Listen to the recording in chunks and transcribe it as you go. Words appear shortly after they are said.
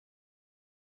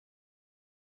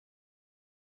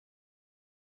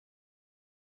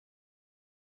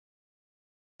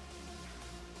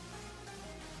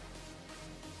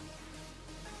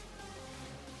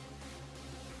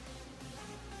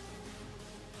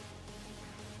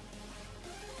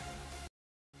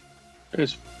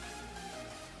It's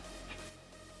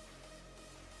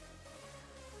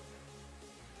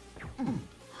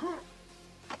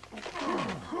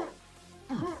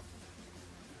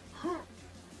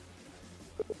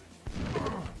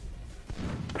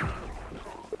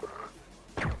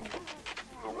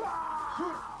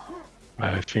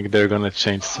I think they're gonna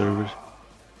change servers.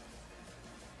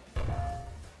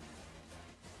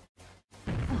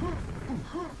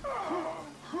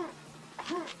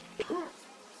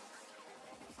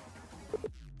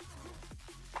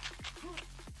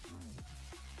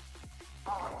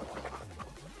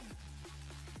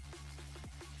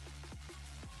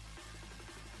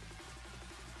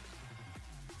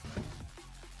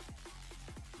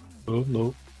 Oh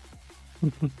no.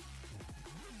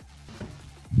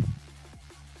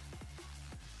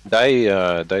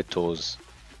 Дай Toz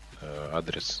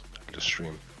адрес для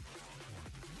stream.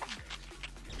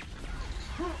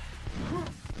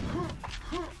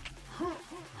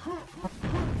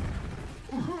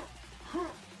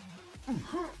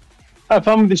 have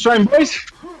fun with the stream, boys.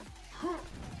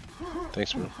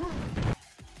 Thanks, bro.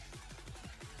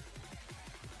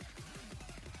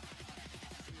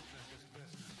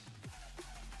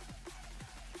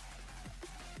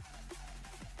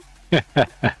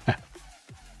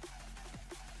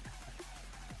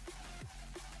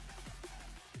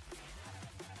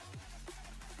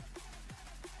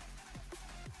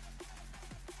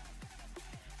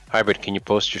 Hybrid, can you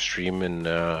post your stream in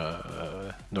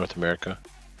North America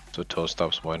so Toz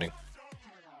stops whining?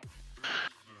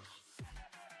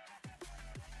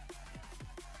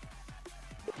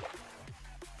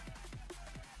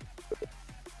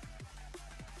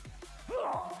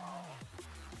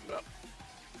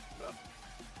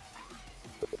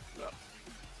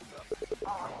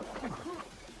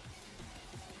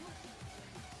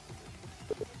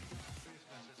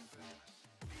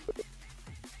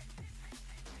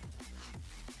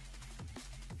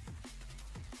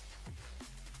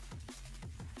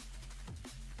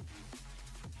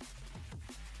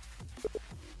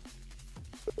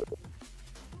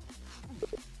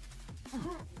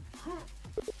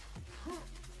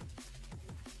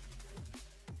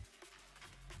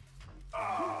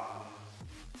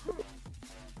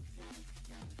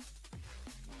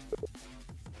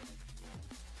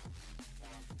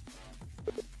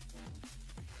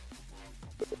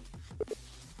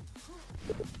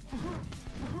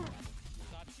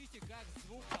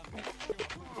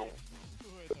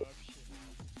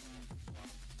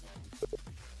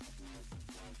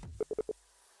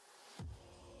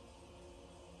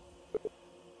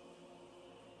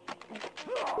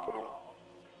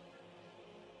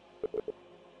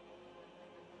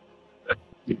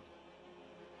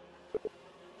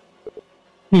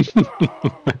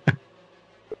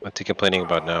 What's he complaining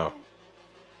about now?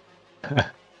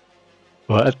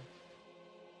 What?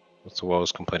 What's the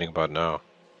Woes complaining about now?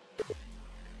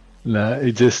 Nah,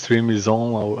 it just stream is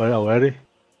on already.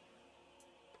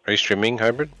 Are you streaming,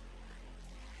 Hybrid?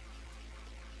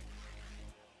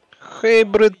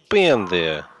 Hybrid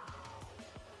Panda!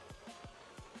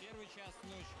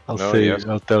 I'll No, say, yes.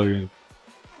 I'll tell you.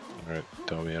 Alright,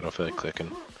 tell me, I don't feel like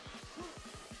clicking.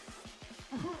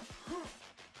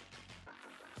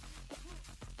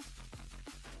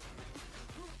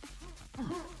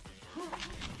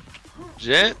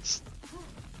 Gents.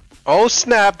 Oh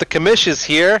snap, the commission's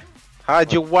here!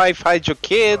 Hide your wife, hide your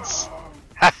kids!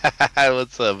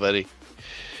 What's up, buddy?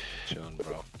 Chillin',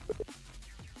 bro.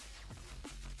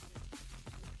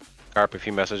 Carp, if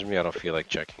you message me, I don't feel like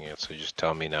checking it, so just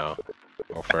tell me now.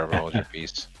 Or forever hold your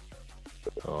peace.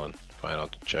 Hold on, fine,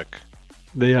 I'll check.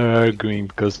 They are arguing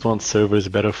because one server is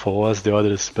better for us, the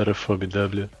other is better for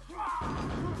BW.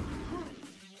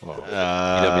 Well, BW's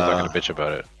not gonna bitch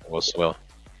about it. Well.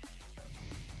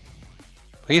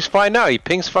 He's fine now, he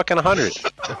pings fucking 100.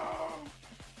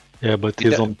 Yeah, but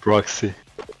he's on proxy.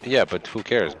 Yeah, but who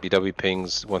cares? BW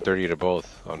pings 130 to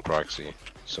both on proxy,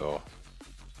 so.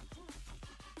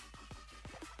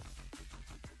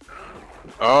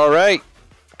 Alright!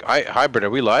 Hybrid, are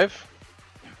we live?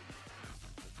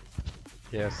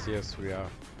 Yes, we are.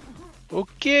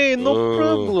 Okay, no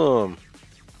problem.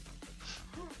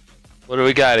 What do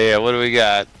we got here? What do we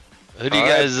got? Who do you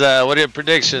guys, what are your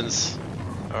predictions?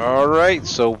 Alright,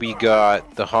 so we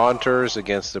got the Haunters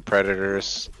against the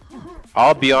Predators.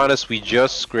 I'll be honest, we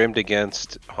just scrimmed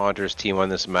against Haunters team on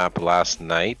this map last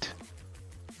night.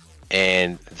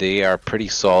 And they are pretty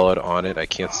solid on it. I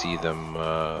can't see them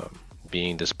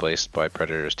being displaced by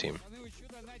Predators team.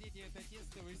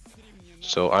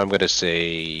 So I'm gonna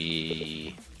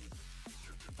say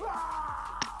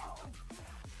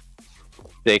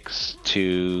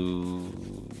 6-2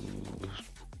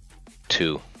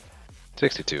 62.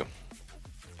 62.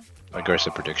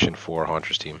 Aggressive prediction for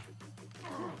Haunter's team.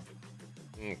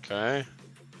 Okay.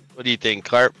 What do you think,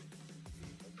 Clarp?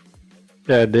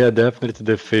 Yeah, they are definitely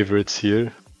the favorites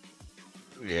here.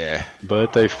 Yeah.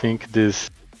 But I think this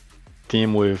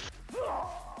team with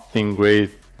Stingray,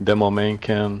 Demoman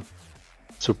can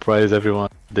surprise everyone.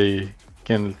 They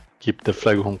can keep the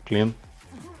flag home clean,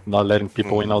 not letting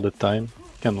people win all the time.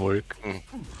 Can work.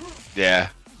 Yeah.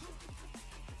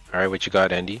 Alright, what you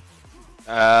got, Andy?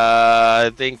 I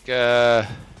think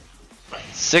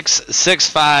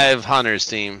 6-5 Hunters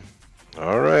team.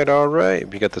 Alright.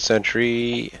 We got the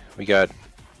Sentry. We got,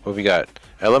 what we got?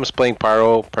 LM's playing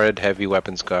Pyro, Pred, Heavy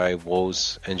Weapons Guy,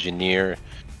 Woes, Engineer,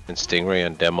 and Stingray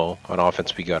on Demo. On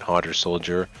offense, we got Haunter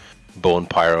Soldier, Bone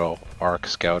Pyro, Arc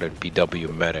Scout, and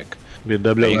BW Medic.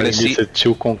 BW needs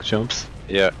 2 conk jumps.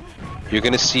 Yeah. You're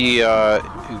gonna see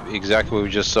exactly what we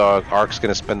just saw. Arc's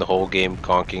gonna spend the whole game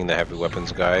conking the Heavy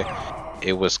Weapons Guy.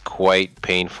 It was quite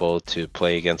painful to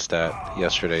play against that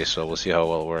yesterday, so we'll see how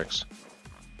well it works.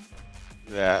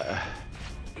 Yeah.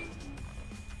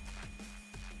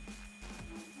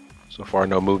 So far,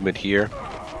 no movement here.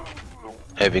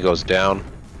 Heavy goes down.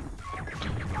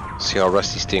 See how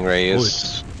rusty Stingray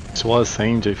is. It was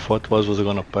Sange, I thought was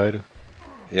gonna pyro.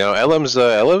 You know, LM's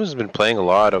been playing a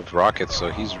lot of rockets, so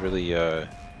he's really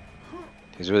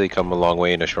come a long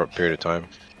way in a short period of time.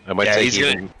 I might take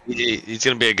he's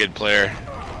gonna be a good player.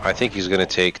 I think he's gonna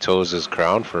take Toes'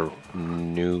 crown for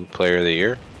new player of the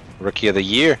year, rookie of the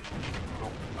year.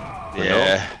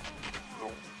 Yeah.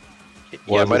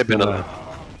 Yeah, it might have been a.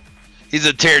 He's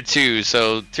a tier 2,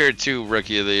 so tier 2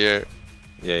 rookie of the year.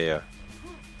 Yeah.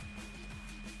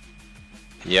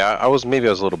 Yeah, I was a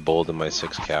little bold in my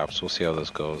 6 caps. We'll see how this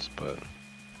goes, but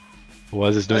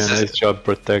Was is doing a nice job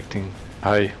protecting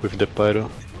high with the pyro.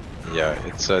 yeah,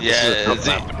 it's this is a tough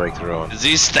map to break through on. Is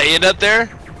he staying up there?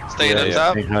 Staying up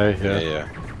top? High, yeah. Yeah.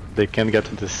 They can get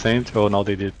to the center. Oh, now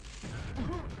they did.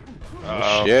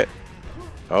 Oh shit!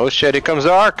 Oh shit! Here comes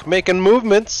Arc making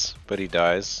movements, but he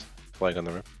dies. Flag on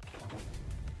the rim.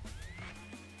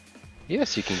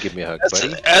 Yes, you can give me a hug,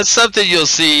 buddy. That's something you'll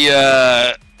see.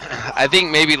 I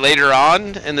think maybe later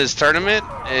on in this tournament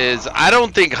is I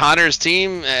don't think Hunter's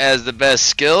team has the best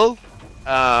skill,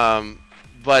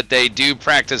 but they do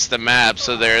practice the map,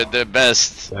 so they're the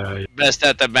best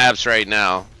at the maps right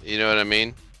now. You know what I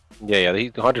mean? Yeah.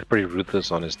 Hunter's pretty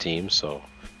ruthless on his team, so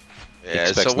yeah.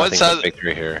 expects So once nothing but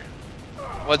victory here.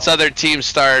 Once other teams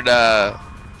start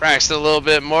practicing a little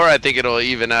bit more, I think it'll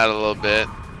even out a little bit.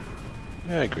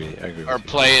 Yeah, I agree. Or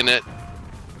playing it.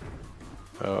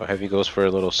 Oh, Heavy goes for a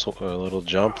little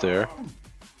jump there.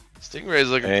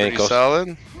 Stingray's looking And pretty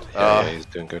solid. Yeah, he's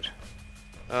doing good.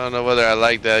 I don't know whether I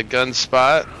like that gun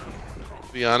spot,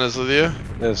 to be honest with you.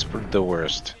 That's the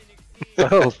worst.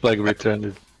 Oh, flag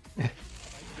returned.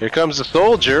 Here comes the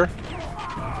soldier.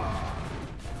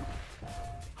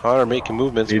 Hunter making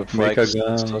movements with flags.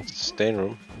 Stain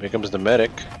room. Here comes the medic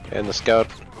and the scout.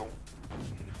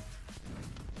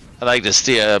 I like to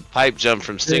see a pipe jump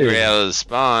from Stingray out of the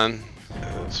spawn.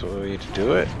 That's what we need to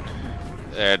do it.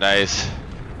 There, nice.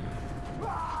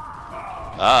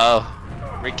 Uh-oh.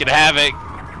 Wreaking havoc.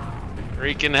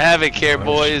 Wreaking havoc here,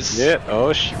 boys. Yeah.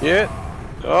 Oh shit.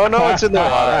 Oh no, it's in the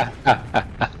water.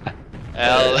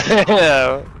 Hell.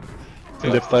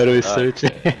 The pyro is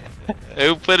searching.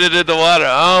 Who put it in the water?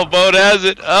 Oh, boat has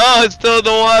it. Oh, it's still in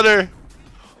the water.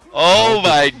 Oh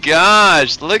my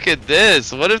gosh, look at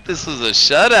this. What if this was a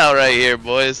shutout right here,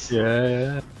 boys?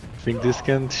 Yeah. I think this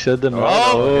can shut them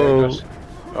out.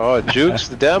 Oh, Jukes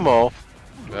the demo.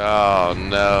 Oh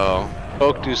no.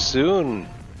 Spoke too soon.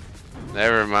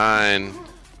 Never mind.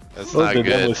 That's not the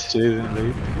good. demo's chasing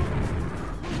late.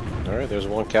 Alright, there's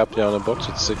one captain on the books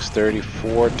with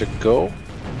 6:34 to go.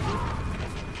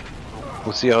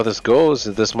 We'll see how this goes.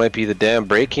 This might be the dam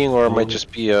breaking, or it might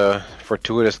just be a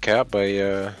fortuitous cap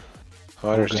by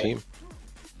Hunter's team.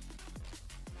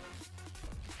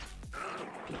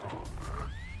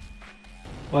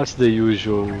 What's the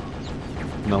usual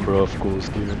number of goals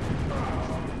here?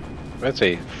 I'd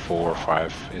say 4 or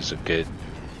 5 is a good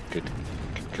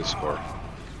score.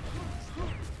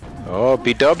 Oh,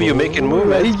 BW making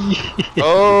movement.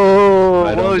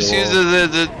 Oh, she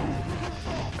uses it.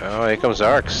 Oh, here comes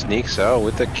Arc. Sneaks out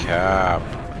with the cap.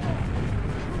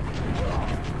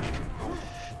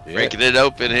 Yeah. Breaking it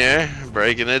open here.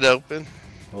 Breaking it open.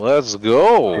 Let's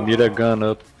go. I need a gun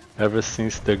up ever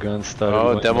since the gun started.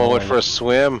 Oh, demo went for a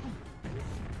swim.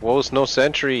 Woes, no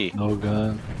sentry. No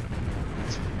gun.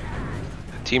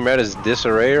 Team Red is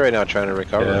disarray right now, trying to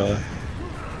recover. Yeah.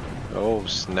 Oh,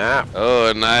 snap.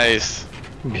 Oh, nice.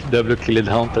 BW killed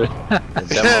Hunter.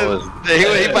 Demo was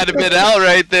he might have been out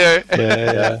right there.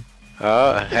 Yeah.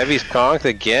 Heavy's conked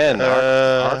again.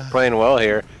 Arc playing well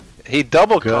here. He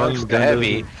double conks the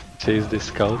Heavy. Chase the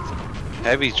scout.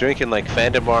 Heavy's drinking like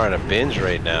Fandamar on a binge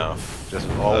right now. Just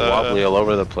all wobbly all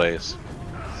over the place.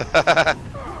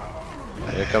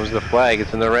 Here comes the flag.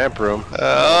 It's in the ramp room.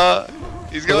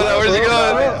 He's going out. Where's he going?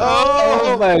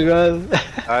 Oh my god.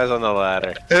 Eyes on the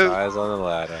ladder. Eyes on the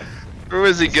ladder. Where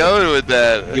was he going with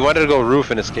that? He wanted to go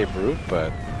roof and escape roof, but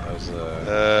that was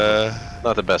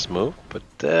not the best move. But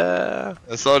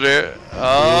a soldier.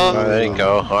 Oh, there you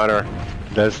go, Hunter.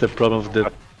 That's the problem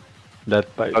of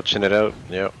that pipe. Touching it out.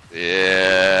 Yep.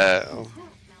 Yeah.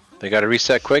 They got to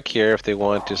reset quick here if they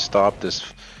want to stop this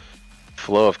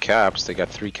flow of caps. They got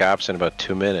 3 caps in about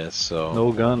 2 minutes. So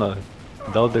no gun.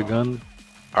 Without the gun,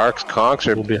 Arc's conks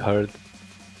will be hard.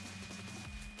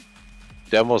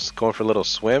 Demo's going for a little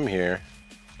swim here.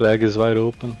 Flag is wide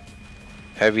open.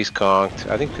 Heavy's conked.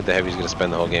 I think the Heavy's gonna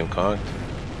spend the whole game conked.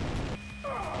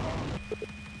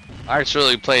 Arc's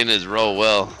really playing his role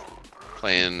well.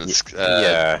 Playing this.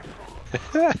 Yeah.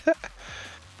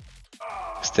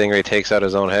 Stingray takes out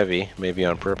his own Heavy, maybe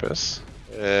on purpose.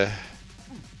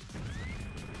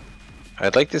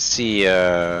 I'd like to see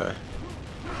Pred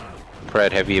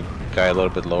Heavy guy a little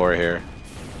bit lower here.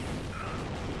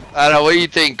 I don't know. What do you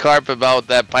think, Carp, about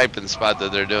that piping spot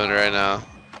that they're doing right now?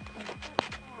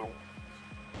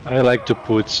 I like to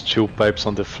put 2 pipes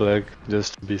on the flag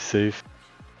just to be safe.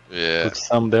 Yeah. Put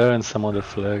some there and some on the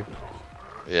flag.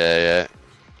 Yeah.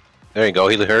 There you go.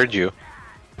 He heard you.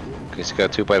 He's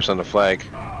got 2 pipes on the flag.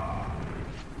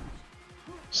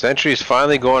 Sentry's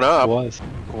finally going up.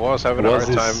 Was having a hard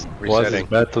time resetting. Was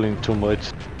battling too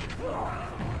much.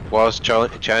 Was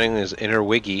chanting his inner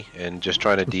wiggy and just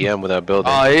trying to DM without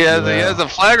building. Oh, he has a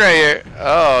flag right here.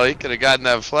 Oh, he could have gotten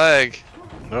that flag.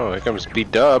 Oh, here comes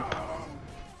B-Dub.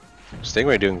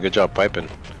 Stingray doing a good job piping.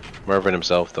 Mervin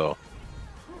himself, though.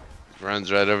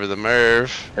 Runs right over the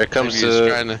Merv. Here comes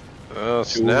the... Oh,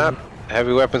 snap.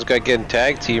 Heavy weapons guy getting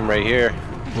tag team right here.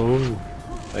 Oh.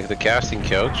 Like the casting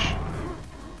couch.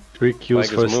 3 kills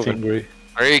for Stingray.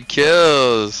 3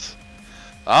 kills.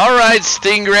 Alright,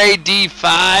 Stingray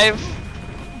D5.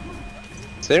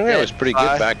 Stingray was pretty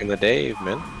good back in the day,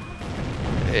 man.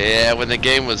 Yeah, when the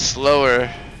game was slower.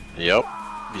 Yep.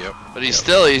 But he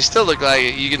still looked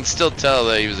like, you can still tell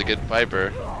that he was a good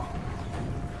piper.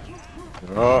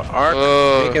 Oh, Arc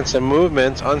making some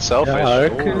movements, unselfish. Yeah,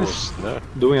 Arc is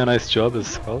doing a nice job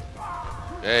as well.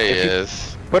 Yeah, he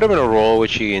is. Put him in a role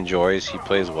which he enjoys. He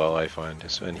plays well, I find,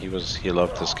 and he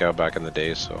loved to scout back in the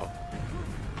day. So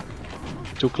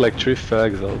took like 3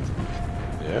 frags out.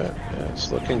 Yeah,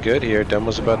 it's looking good here.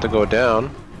 Demo's about to go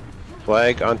down.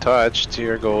 Flag untouched.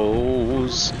 Here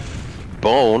goes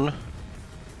Bone.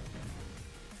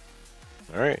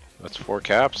 All right, that's 4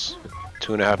 caps.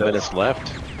 2.5 minutes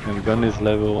left. And gun is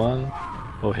level 1.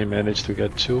 Oh, he managed to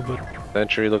get 2, but...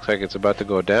 Sentry looks like it's about to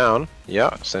go down.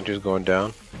 Yeah, Sentry's going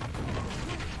down.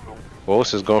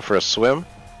 Wos is going for a swim.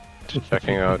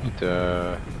 Checking out...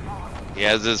 He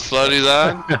has his floaties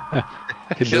on.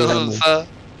 He doesn't,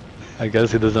 I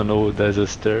guess he doesn't know there's a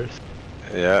stairs.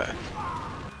 Yeah.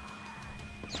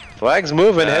 Flag's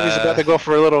moving. Heavy's about to go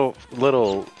for a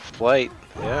little flight.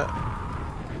 Yeah.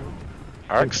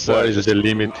 Arc's is the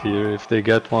limit here. If they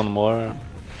get one more...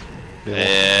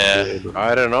 Yeah.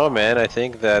 I don't know, man. I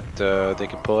think that they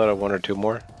could pull out 1 or 2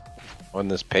 more on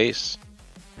this pace.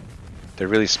 They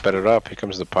really sped it up. Here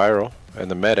comes the Pyro and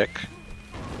the Medic.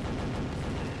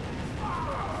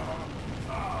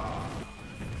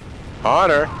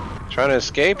 Hunter trying to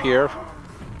escape here.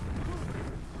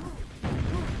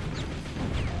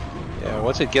 Yeah,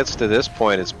 once it gets to this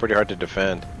point, it's pretty hard to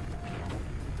defend.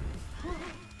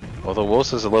 Although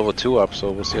Wilson is a level 2 up,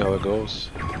 so we'll see how it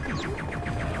goes.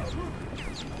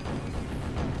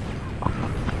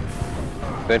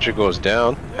 Sentry goes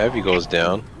down. Heavy goes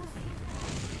down.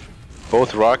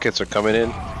 Both rockets are coming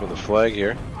in for the flag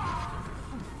here.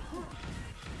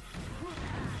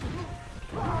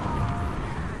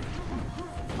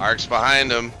 Arc's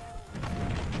behind him.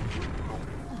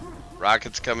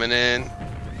 Rockets coming in.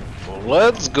 Well,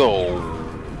 let's go.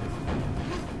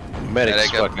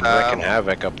 Medic's fucking wrecking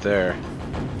havoc up there.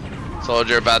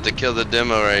 Soldier about to kill the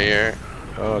demo right here.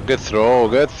 Oh, good throw,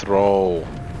 good throw.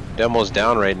 Demo's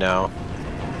down right now.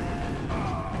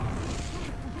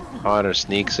 Hunter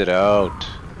sneaks it out.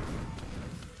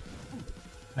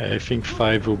 I think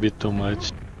 5 will be too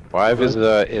much. 5 is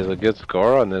a good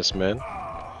score on this, man.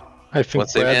 I think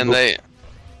What?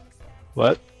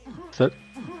 What? Is that...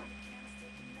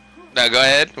 No, go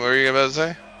ahead. What were you about to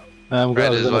say?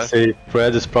 Fred is gonna what? say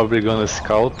Fred is probably gonna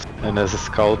scout, and as a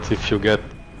scout, if you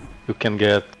can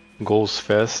get goals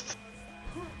fast.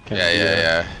 Can be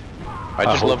Yeah. I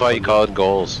just love how you call it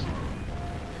goals.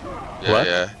 What?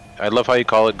 Yeah. I love how you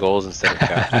call it goals instead of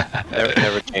caps.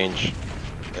 never change.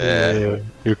 Yeah.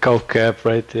 You call cap,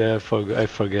 right? Yeah, I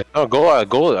forget. Oh,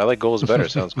 goal. I like goals better.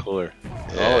 Sounds cooler.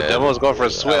 Oh, Yeah. Demo's going for a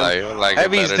swim. I like it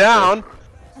Heavy's better, down.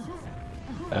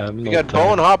 No You got time.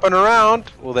 Bone hopping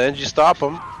around. Well, then you stop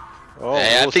him. Oh,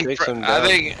 Yeah, Wolves takes him down.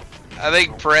 I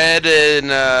think Fred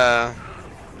and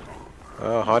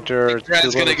Hunter.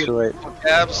 Fred's gonna get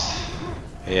caps.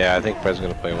 Yeah, I think Fred's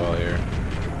gonna play well here.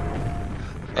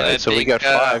 And Alright, so we got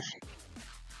 5.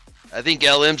 I think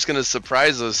LM's gonna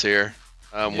surprise us here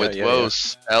with yeah.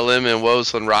 Woes. LM and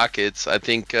Woes on Rockets. I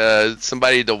think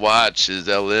somebody to watch is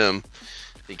LM.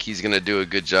 I think he's gonna do a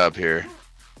good job here.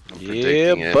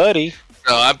 Yeah, buddy.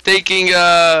 So I'm thinking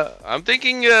I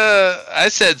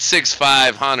said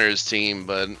 6-5 Hunter's team,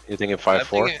 but You thinking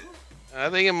 5-4? I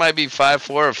think it might be 5-4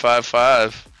 or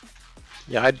 5-5.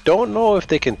 Yeah, I don't know if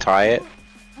they can tie it.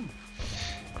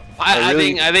 I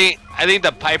think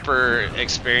the Piper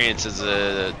experience is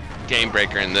a game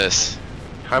breaker in this.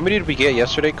 How many did we get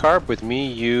yesterday, Carp? With me,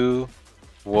 you,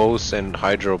 Wos, and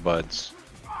Hydro Buds.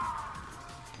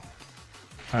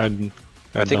 I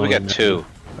think we got 2.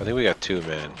 I think we got 2,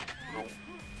 man.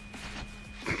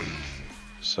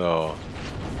 So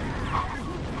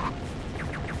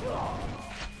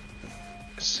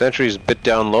Sentry's a bit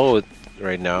down low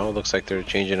right now. It looks like they're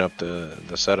changing up the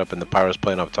setup, and the Pyro's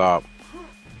playing up top.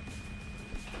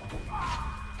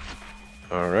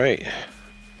 All right.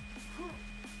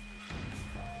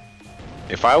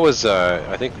 If I was,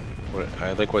 I think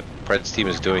I like what Fred's team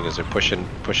is doing is they're pushing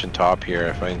top here.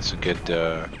 I find it's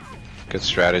a good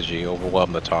strategy.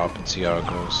 Overwhelm the top and see how it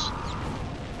goes.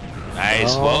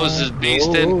 Nice. Woes is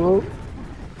beasting.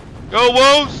 Go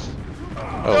Woes!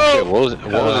 Oh shit, Woes is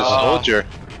a soldier.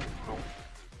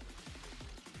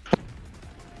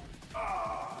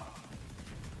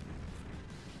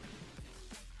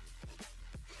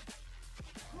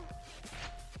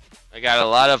 I got a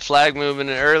lot of flag movement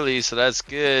early, so that's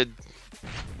good.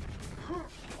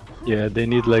 Yeah, they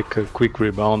need like a quick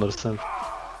rebound or something.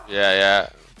 Yeah.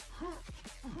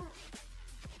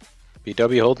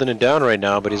 BW holding it down right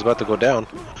now, but he's about to go down.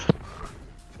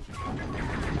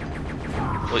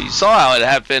 Well, you saw how it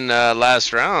happened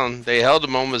last round. They held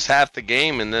him almost half the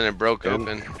game, and then it broke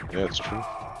open. Yeah, that's true.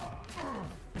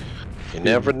 You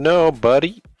never know,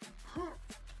 buddy.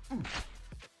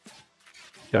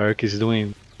 Ark is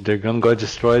doing. Their gun got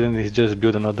destroyed and he just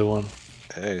built another one.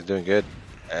 Hey, he's doing good.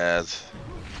 As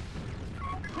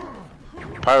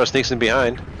Pyro sneaks in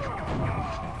behind.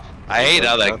 I hate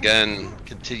how that gun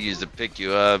continues to pick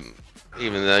you up,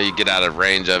 even though you get out of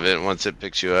range of it once it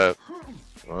picks you up.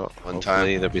 Well, One hopefully time.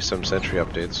 there'll be some sentry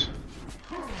updates.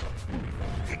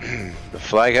 The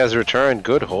flag has returned.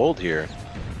 Good hold here.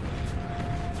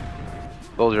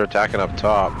 Bulls are attacking up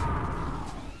top.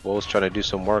 Wolves trying to do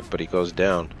some work, but he goes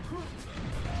down.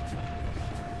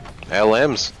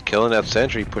 LM's killing that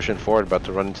sentry, pushing forward, about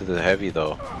to run into the heavy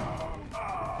though.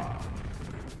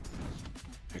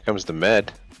 Here comes the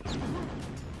med.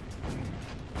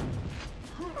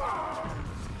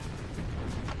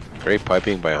 Great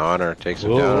piping by Honor, takes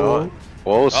him down. Oh,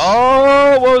 Woes.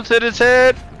 Oh, Woes hit his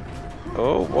head.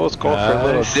 Oh, Woes going for a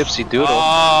little Nice. dipsy doodle.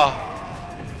 Oh,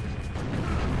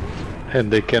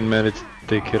 And they can manage to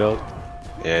take it out.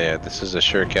 Yeah, this is a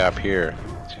sure cap here.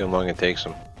 See how long it takes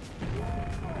him.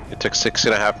 It took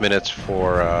 6.5 minutes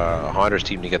for Hunter's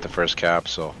team to get the first cap,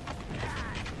 so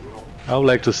I would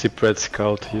like to see Pred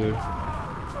scout here.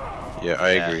 yeah,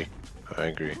 I Yeah. agree. I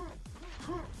agree.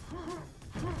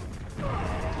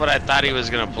 what I thought he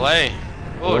was gonna play.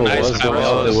 Oh, Oh, nice. was by doing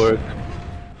all the Woes. work.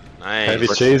 Nice. Heavy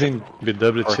chasing,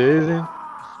 BW chasing.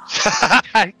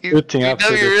 you Shooting up to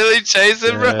the- really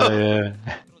chasing, bro? Yeah.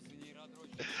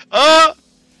 Oh,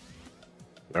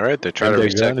 All right, they're trying And to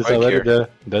the gun reset is quick already here. there.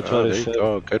 That's Oh, what I there you said.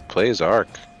 go. Good plays, Arc.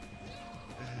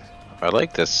 I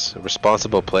like this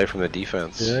responsible play from the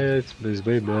defense. Yeah, it's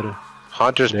way better.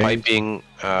 Hunter's Dang. piping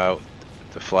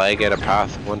the flag at a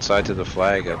path one side to the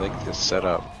flag. I like this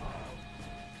setup.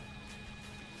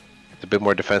 It's a bit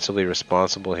more defensively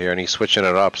responsible here, and he's switching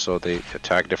it up so they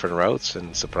attack different routes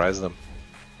and surprise them.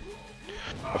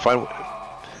 I find.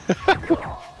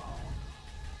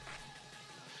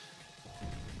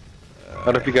 I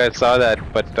don't know if you guys saw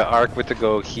that, but the Arc went to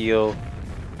go heal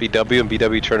BW, and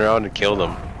BW turned around and killed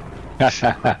him.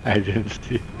 I didn't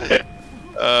see.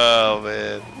 oh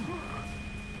man.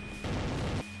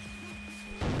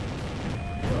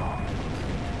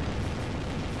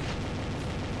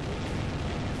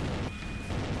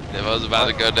 Demo's about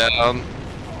to go down.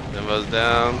 Demo's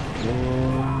down.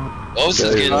 Os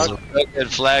is getting some good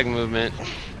flag movement.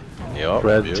 Yup.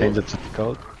 Red changed it to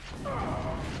scout.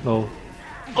 No.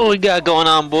 What we got going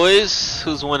on, boys?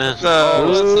 Who's winning?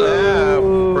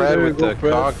 Oh, Fred there with you the go,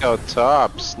 Fred. conk out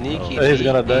top. Sneaky. He's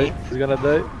gonna die. sneaky. He's gonna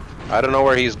die. I don't know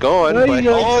where he's going, but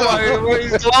Oh my, where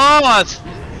he's lost!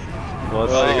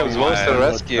 What's Well, he comes close to the man,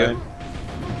 rescue.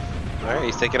 what Alright,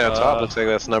 he's taking out top. Looks like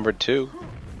that's number 2.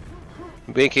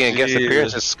 Making a guest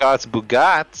appearance is Scott's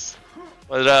Bugats.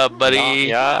 What up, buddy?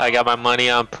 Yeah, I got my money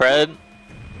on Pred.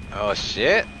 Oh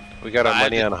shit. We got our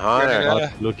money on Hunter.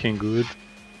 Not looking good.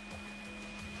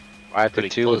 5 to Pretty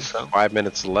 2 close, with huh? 5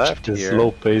 minutes left Just here.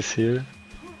 slow pace here.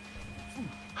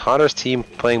 Hunter's team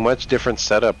playing much different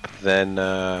setup than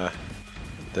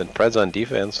Pred's on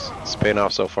defense. It's paying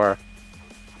off so far.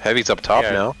 Heavy's up top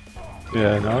Yeah. now.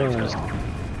 Yeah, no.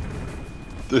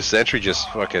 The sentry just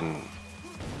fucking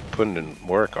putting in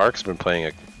work. Ark's been playing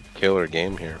a killer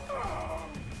game here.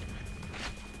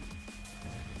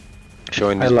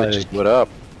 Showing these I bitches like- what up.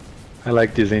 I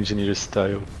like this engineer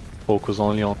style. Focus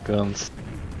only on guns.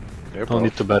 They're Don't both-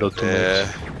 need to battle too Yeah.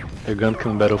 much. A gun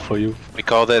can battle for you. We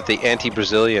call that the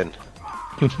anti-Brazilian.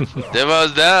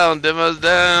 Demo's down. Demo's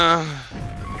down.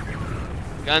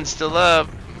 Gun's still up.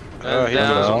 Oh, Gun's here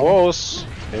goes down. Wos.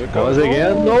 Here it Pause goes.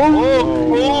 again. No!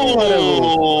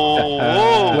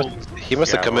 Oh, He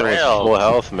must have Yeah, come in with rail. full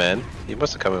health, man. He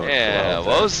must have come in with yeah,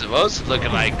 full health. Wos is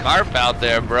looking like carp out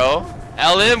there, bro.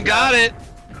 LM got it.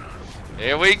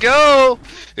 Here we go.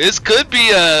 This could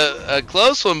be a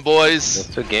close one, boys.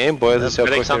 It's a game, boys. Let's see how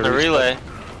quick Critics on they the reach relay.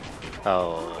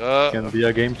 Oh, Can be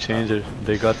a game changer.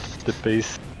 They got the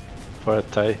pace for a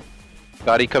tie.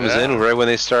 Scotty comes Yeah. in right when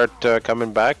they start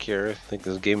coming back here. I think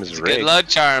this game is Good rigged. luck,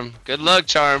 Charm. Good luck,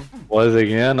 Charm. Was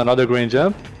again another green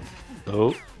jump.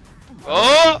 Oh,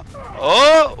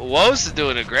 Oh, Wos is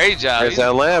doing a great job. Here's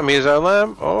our lamb. Here's our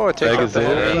lamb. Oh, it takes tag out is the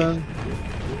heavy. there.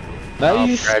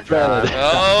 Nice. Fred Fred.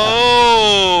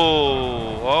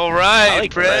 Oh, all I right,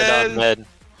 like Pred on Fred. med.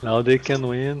 Now they can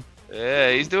win.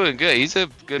 Yeah, he's doing good. He's a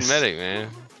good medic, man.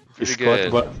 Pretty Scott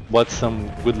good. bought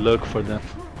some good luck for them.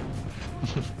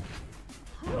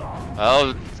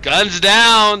 Oh, guns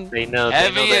down. They know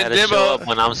Heavy they and had to show Dibbo. up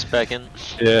when I'm specking.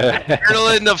 Yeah. Turtle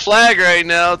in the flag right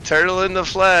now. Turtle in the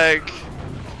flag.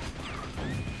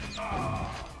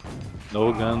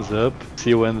 No guns up.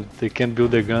 See when they can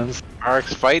build their guns.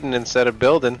 Ark's fighting instead of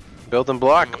building. Building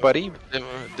block, buddy.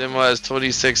 Demo has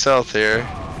 26 health here.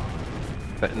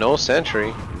 No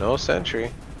sentry. No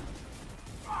sentry.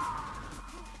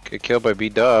 Get killed by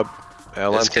B-Dub.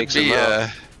 LM This could takes him be out.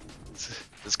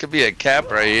 this could be a cap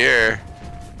right here.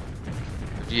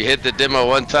 If you hit the demo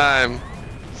one time,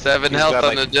 7 He's health got,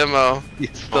 on like- the demo.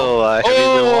 He's still alive.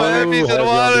 Oh, Heavy's in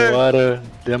water. Heavy's in water.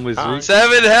 Them is weak.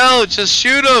 7 health. Just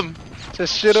shoot him.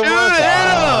 Just shoot him Shoot once.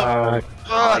 him.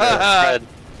 Fred.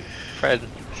 Fred.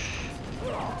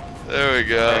 There we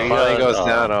Finally go. goes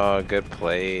down. Oh, good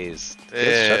plays. Good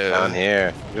Yeah. shut down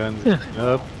here. Guns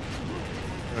up.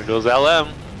 There goes LM.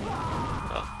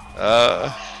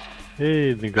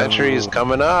 Hey, the gun. Sentry is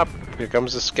coming up. Here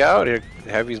comes the scout. Here,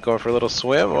 Heavy's going for a little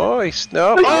swim. Oh, he's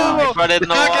no. Oh, Fred in the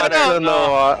knock it water. out.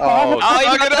 Oh, Oh, he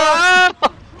Knock it knocked it out.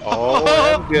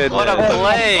 oh, goodness. What a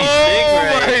play,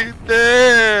 Oh Stingray. my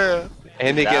damn.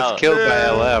 And he gets Out. killed by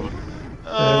LM.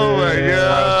 Oh my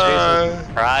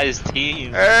god. Prize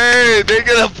team. Hey, they're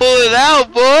gonna pull it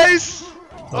out, boys.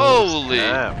 Holy.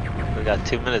 Snap. We got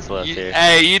 2 minutes left here.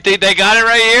 Hey, you think they got it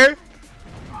right here?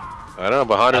 I don't know,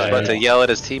 but Hunter's about to yell at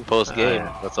his team post game.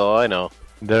 That's all I know.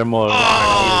 They're more. More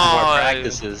Oh,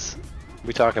 practices.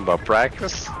 We talking about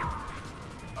practice?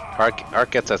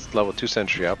 Ark gets that level 2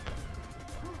 sentry up.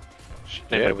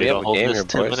 Maybe Yeah, we don't hold this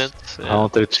 2 boys. minutes. Yeah.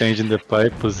 Counter changing the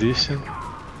pipe position.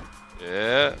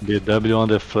 Yeah. BW on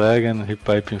the flag and he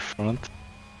pipe in front.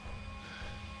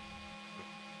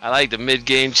 I like the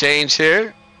mid-game change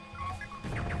here.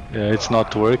 Yeah, it's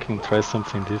not working. Try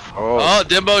something different. Oh,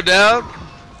 Dimbo down.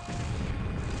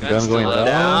 Gun going still up.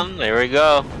 Down. There we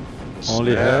go.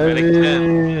 Only Yeah, heavy. medic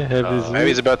 10. Heavy's Maybe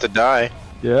he's weak. about to die.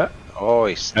 Yeah, Oh,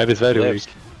 he's heavy's very lives.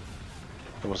 weak.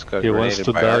 almost got He wants grenaded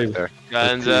to by die. Ark there.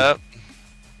 Guns Okay. up.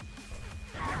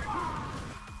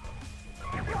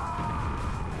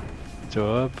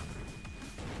 Job.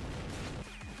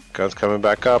 Gun's coming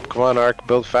back up. Come on, Ark,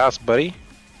 build fast, buddy.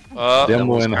 Oh, Demo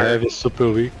was and hurt. heavy super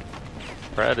weak.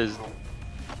 Fred is.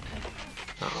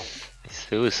 Oh,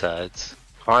 suicides.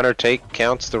 Hunter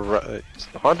counts the run.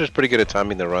 Hunter's pretty good at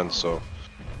timing the run, so.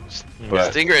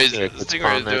 But Stingray's Yeah, it's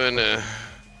Stingray's on there.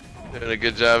 doing a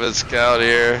good job as scout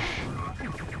here.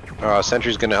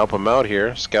 Sentry's gonna help him out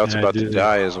here. Scout's Yeah, about to dude.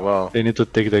 die as well. They need to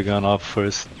take the gun off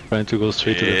first. Trying to go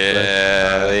straight to the flag.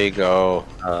 Yeah. There you go.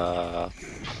 Oh,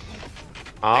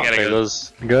 gotta there go.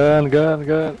 goes.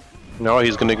 Gun. No,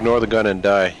 he's gonna ignore the gun and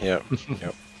die. Yep.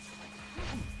 Yep.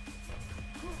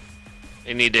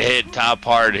 They need to hit top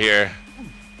hard here.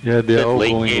 Yeah, they're all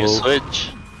Late going game low. switch.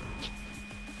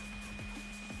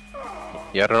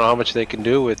 Yeah, I don't know how much they can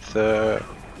do with 30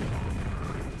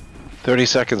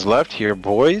 seconds left here,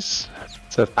 boys.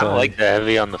 It's a I tie. like the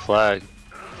heavy on the flag.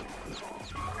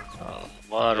 A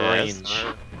lot of Yeah, range.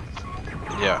 smart.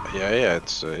 Yeah.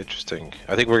 It's interesting.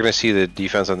 I think we're gonna see the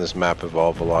defense on this map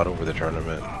evolve a lot over the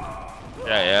tournament.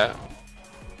 Yeah.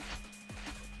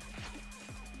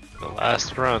 The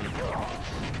last run.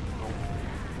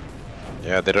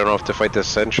 Yeah, they don't know if to fight the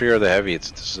sentry or the heavy.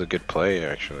 This is a good play,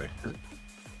 actually.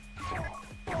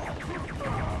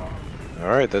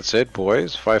 Alright, that's it,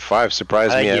 boys. 5-5.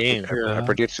 Surprised High me. game. I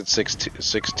predicted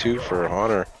 6-2 for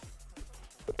Honor.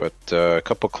 But a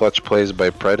couple clutch plays by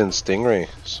Pred and Stingray.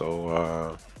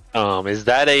 So, Is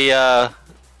that a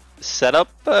setup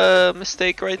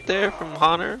mistake right there from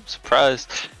Honor? I'm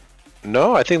surprised.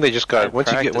 no, I think they just got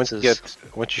Bad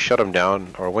once you shut them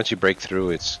down or once you break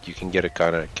through, you can get a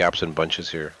kind of gaps and bunches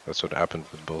here. That's what happened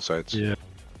with both sides. Yeah.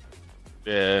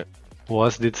 Yeah.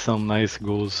 Was did some nice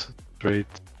goals straight.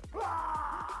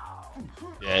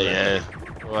 Yeah.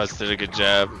 Was did a good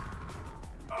job.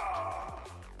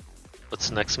 What's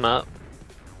the next map?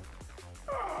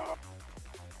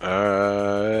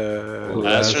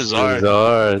 Last resort.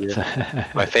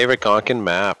 My favorite Konkin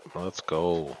map. Let's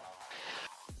go.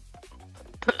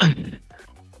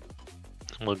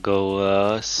 We'll go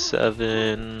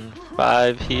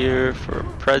 7-5 here for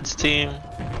Pred's team.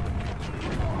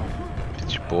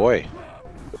 It's your boy.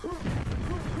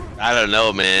 I don't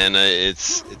know, man.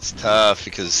 It's tough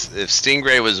because if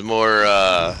Stingray was more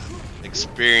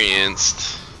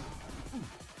experienced,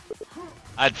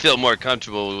 I'd feel more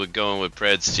comfortable with going with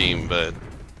Pred's team. But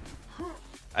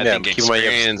I think keep in mind you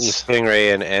have experience.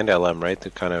 Stingray and LM, right? They're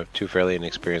kind of two fairly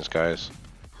inexperienced guys.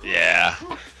 Yeah.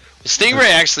 Stingray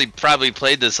actually probably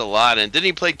played this a lot, and didn't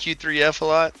he play Q3F a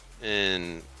lot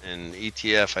in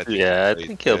ETF? I think. Yeah, I he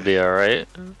think played he'll be alright.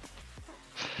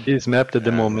 This map at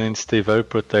the moment stay very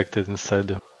protected inside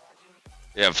the.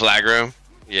 Yeah, flag room.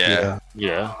 Yeah.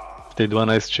 Yeah. They do a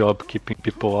nice job keeping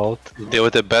people out.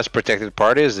 What the best protected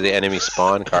part is the enemy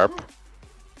spawn carp.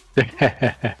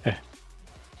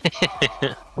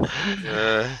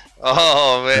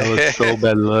 Oh man. That was so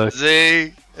bad luck.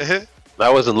 See.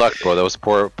 That wasn't luck, bro. That was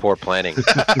poor planning.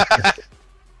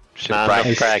 Should Not practice.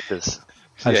 enough practice.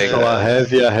 I Yeah, saw a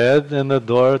heavy ahead and a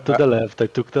door to the left. I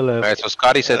took the left. Alright, so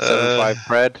Scotty said 7-5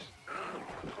 Fred.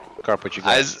 Carp, what you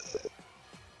got?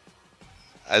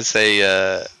 I say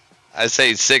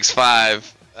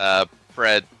 6-5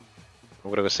 Pred. I'm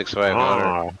gonna go 6-5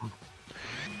 Honor.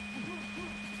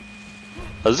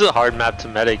 This is a hard map to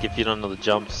medic if you don't know the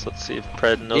jumps. Let's see if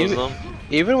Pred knows them.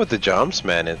 Even with the jumps,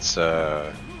 man, it's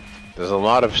there's a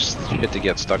lot of shit to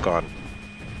get stuck on.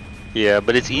 Yeah,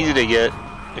 but it's easy to get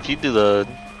if you do that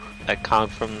conk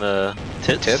from the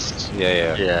tits.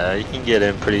 Yeah. Yeah, you can get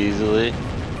in pretty easily.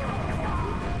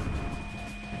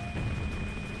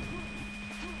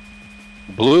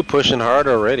 Blue pushing hard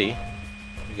already.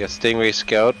 You got Stingray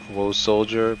Scout, Woe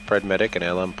Soldier, Pred Medic, and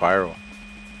LM Pyro.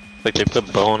 Like they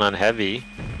put bone on heavy.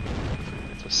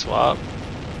 It's a swap.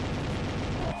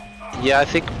 Yeah, I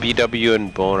think BW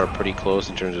and Bone are pretty close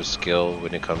in terms of skill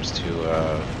when it comes to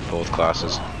both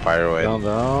classes, Pyro Down, and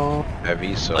down.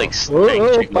 Heavy. So Like Whoa,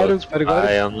 strength Pyro goes got it.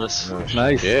 high on this.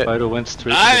 Nice. shit. Pyro went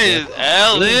straight. Nice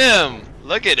LM.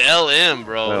 Look at LM,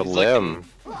 bro. He's LM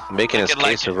making his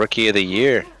looking case like a Rookie of the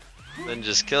Year. then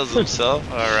just kills himself.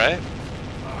 All right.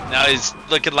 Now he's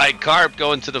looking like Carp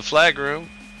going to the flag room.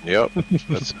 Yep,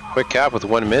 that's a quick cap with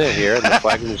 1 minute here, and the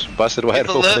flag was busted wide It's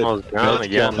a little- open. Almost down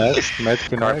again.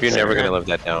 Carp, you're never gonna live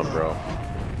that down, bro.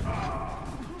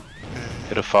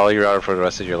 It'll follow you around for the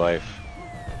rest of your life.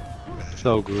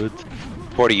 So good.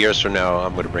 40 years from now,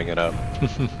 I'm gonna bring it up.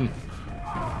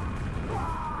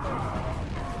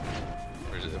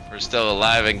 We're still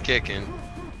alive and kicking.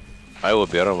 I will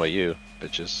be. I don't know about you,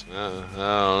 bitches. I don't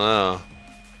know.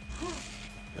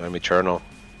 I'm eternal.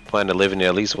 Plan to live in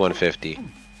at least 150.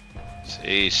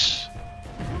 Sheesh.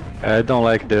 I don't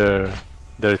like their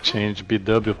change.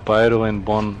 BW Pyro and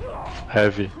Bone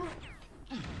heavy.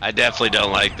 I definitely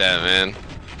don't like that, man.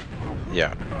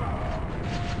 Yeah.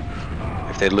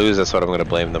 If they lose, that's what I'm gonna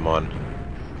blame them on.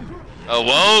 Oh,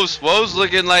 Woes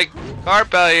looking like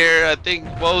Carp out here. I think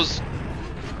Woes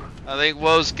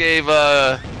gave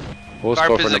We'll Carp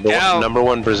score for his account. number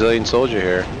one Brazilian soldier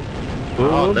here.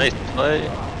 Oh, nice play.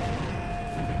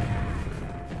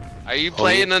 Are you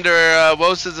playing under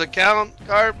Wos's account,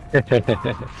 Carp?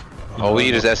 All we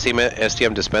need is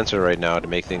STM dispenser right now to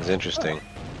make things interesting.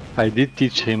 I did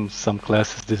teach him some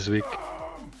classes this week.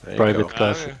 There you Private go.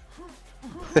 classes.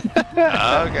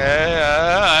 Okay,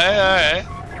 alright.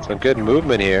 Some good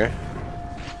movement here.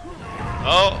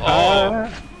 Oh.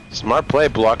 Smart play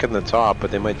blocking the top,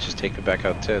 but they might just take it back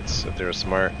out tits if they're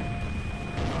smart.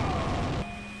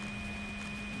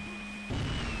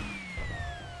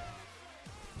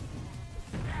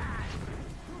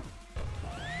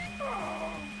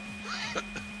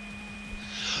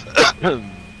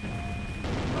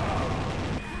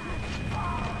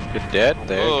 Good dead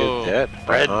there, good dead.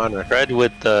 Fred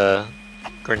with the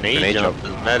grenade jump is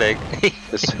medic.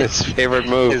 His favorite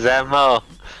move. His MO.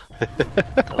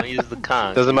 Don't use the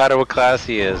con. Doesn't matter what class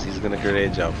he is, he's gonna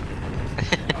grenade jump.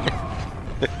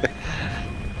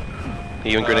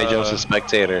 Even grenade jumps a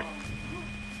spectator.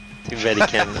 Too bad he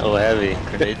can't go heavy.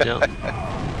 Grenade jump.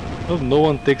 Oh, no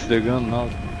one takes the gun now.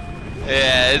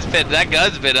 Yeah, that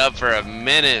gun's been up for a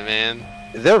minute, man.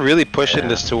 They're really pushing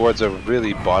this towards a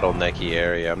really bottlenecky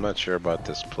area. I'm not sure about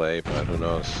this play, but who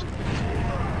knows.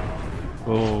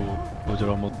 Oh,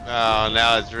 almost. Oh,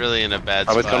 now it's really in a bad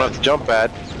spot. Someone's coming up the jump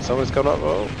pad. Someone's coming up.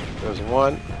 Oh, there's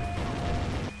one.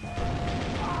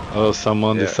 Oh,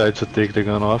 someone decides to take the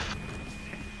gun off.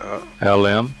 Uh,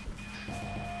 LM.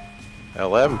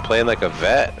 LM playing like a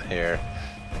vet here.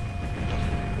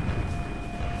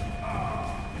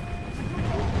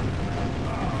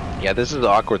 Yeah, this is an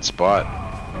awkward spot.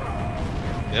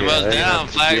 Demo's down,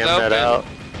 flags open. Out.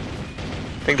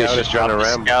 I think they should trying to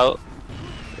ram. Scout.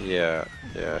 Yeah.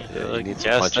 You need some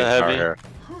Just punching a power heavy. here.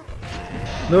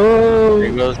 No! There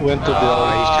he goes. Went to the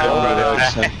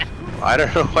I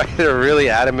don't know why they're really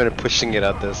adamant of pushing it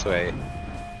out this way.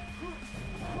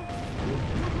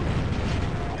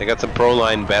 They got some pro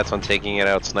line bets on taking it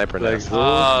out sniper Flags nest.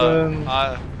 open.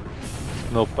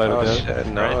 No Oh, pilot there. shit,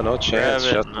 no chance.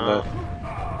 Grab it, Shut no.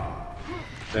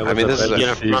 That I mean, was this a is bad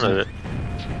Get in front of decision. it.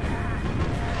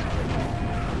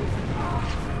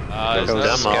 Here comes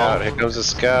a scout. Here comes a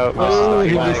scout. Oh,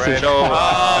 he missed it.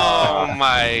 Oh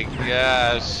my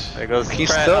gosh. There goes He's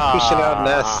Fred. still pushing out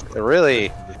nest.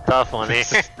 Really, Tough one here.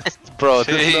 bro.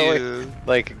 There's no way. Jeez.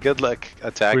 Like, good luck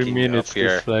attacking 3 minutes up here.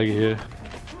 this flag here.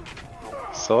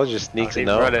 Soldier sneaks He it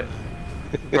brought out.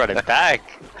 it back.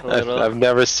 A little. I've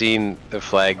never seen the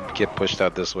flag get pushed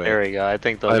out this way. There we go. I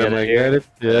think they'll I get don't it get here. it.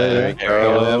 Yeah, There we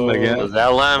go. LM again. Was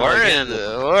that Lamb again?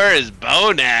 Where is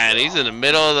Bone at? He's in the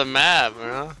middle of the map,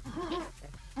 bro.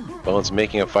 Bone's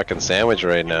making a fucking sandwich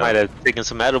right now. Might have taken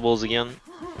some edibles again.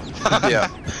 Yeah,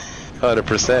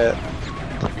 100%.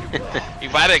 He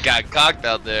might have got cocked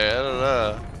out there. I don't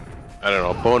know. I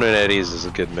don't know. Bone and Eddie's is a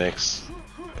good mix.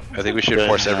 I think we should Good,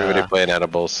 force everybody playing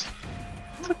edibles.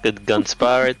 It's a good gun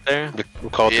spot right there. We'll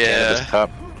call it the Yeah. Cannabis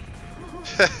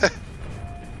Cup.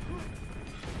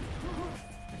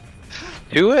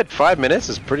 2 at 5 minutes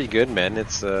is pretty good, man.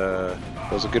 It's that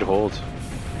was a good hold,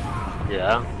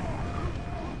 Yeah.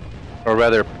 or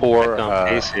rather, poor Back on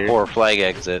pace here. poor flag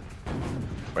exit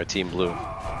by Team Blue.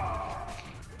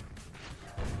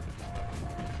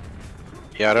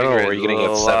 Yeah, I don't know where you're gonna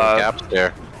get 7 caps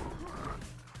there,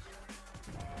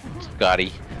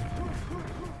 Scotty.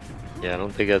 Yeah, I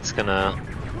don't think that's gonna.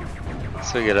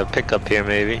 So we get a pickup here,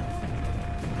 maybe.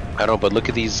 I don't know, but look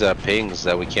at these pings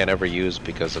that we can't ever use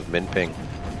because of min ping.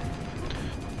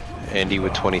 Andy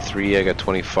with 23, I got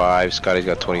 25, Scotty's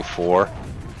got 24.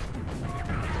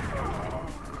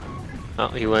 Oh,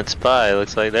 he went spy.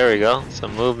 Looks like there we go.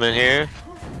 Some movement here.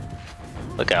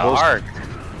 Look at Most- Ark.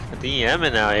 The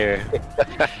Yemen out here.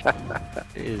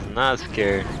 He's not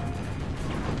scared.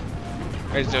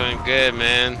 He's doing good,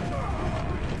 man.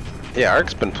 Yeah,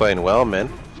 Ark's been playing well, man.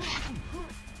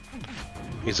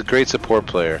 He's a great support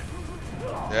player,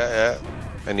 Yeah.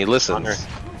 and he listens.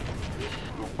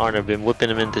 Hunter been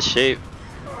whipping him into shape.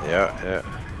 Yeah.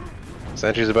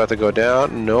 Sentry's about to go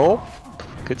down. No.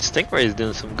 Good Stingray's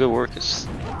doing some good work as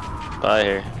spy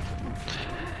here.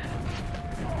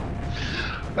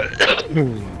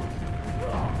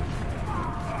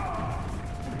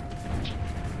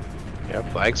 Yeah,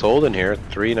 flag's holding here.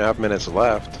 3.5 minutes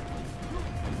left.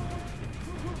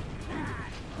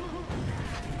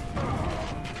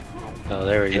 Oh,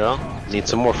 there we go. Need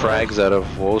some more frags out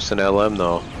of Wos and LM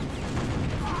though.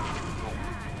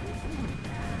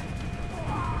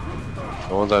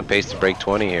 No one's on pace to break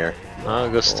 20 here. Oh,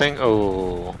 go Sting.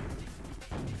 Oh.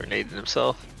 Grenaded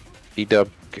himself. E-Dub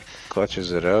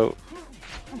clutches it out.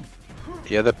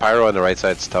 Yeah, the pyro on the right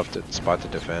side's tough to spot to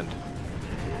defend.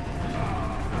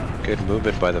 Good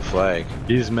movement by the flag.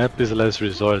 This map is last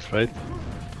resort, right?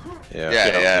 Yeah.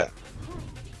 Yeah.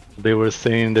 They were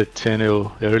saying in the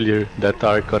channel earlier that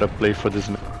Ark got a play for this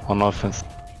map on offense.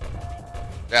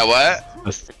 Yeah, what?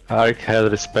 Ark had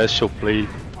a special play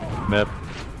map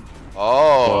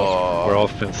Oh. for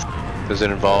offense. Does it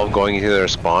involve going into their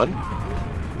spawn?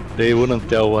 They wouldn't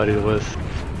tell what it was.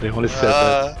 They only said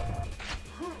that.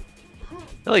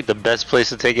 I feel like the best place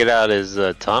to take it out is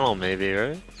tunnel, maybe,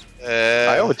 right?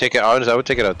 I would take it. Honestly, I would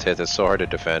take it out tit. It's so hard to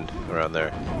defend around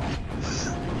there.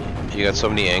 You got so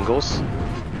many angles,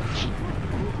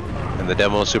 and the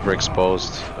demo is super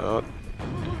exposed. Oh,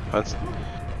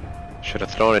 should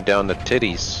have thrown it down the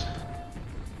titties.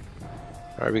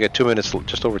 All right, we got 2 minutes,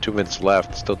 just over 2 minutes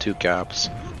left. Still 2 caps.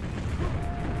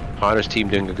 Hunter's team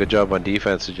doing a good job on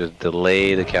defense to just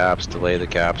delay the caps, delay the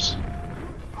caps.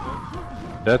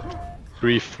 That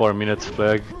 3-4 minutes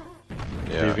flag,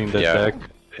 leaving the deck.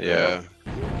 Yeah.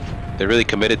 They're really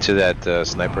committed to that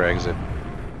sniper exit.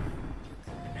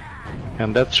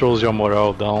 And that shows your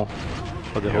morale down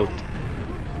for the whole.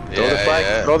 Throw the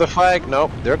flag. Throw the flag.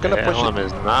 Nope. They're gonna push Elm it.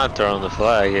 is not throwing the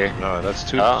flag here. No, that's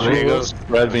too. Oh, There he goes.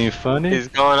 Red being funny. He's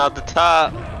going out the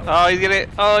top. Oh, he's gonna.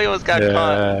 Oh, he almost got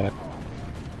caught.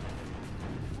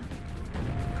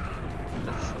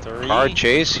 That's 3. Hard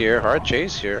chase here. Hard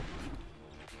chase here.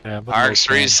 Yeah, but Ark's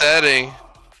no time. resetting.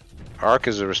 Ark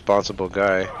is a responsible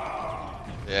guy.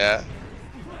 Yeah.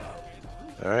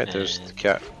 All right. There's the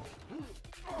cat.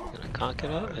 Gonna conk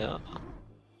it up, yeah.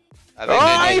 I think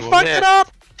Oh, they he need fucked it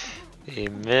up. He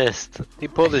missed. He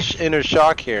pulled his inner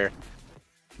shock here.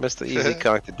 Missed the easy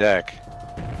conk the deck.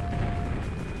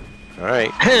 All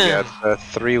right. We got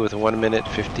 3 with 1 minute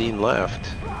 15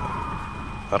 left.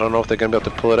 I don't know if they're gonna be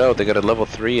able to pull it out. They got a level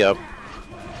 3 up.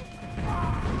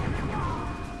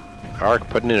 Ark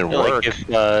putting in work. Like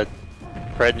if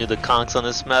Fred knew the conks on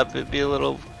this map, it'd be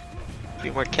a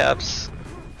few more caps.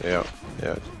 Yeah.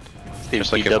 Yeah. See if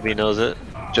Just like BW knows it.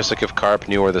 Just like if Carp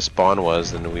knew where the spawn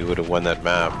was, then we would have won that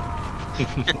map.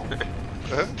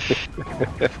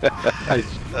 I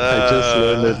just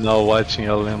learned it now watching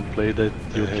LM play that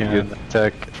you can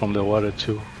attack from the water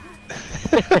too.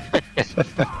 Well,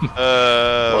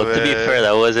 to be fair,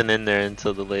 that wasn't in there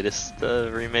until the latest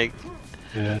remake.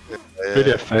 Yeah,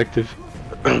 pretty effective.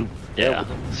 Yeah,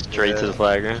 straight to the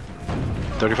flagger.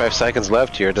 35 seconds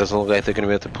left here. Doesn't look like they're going to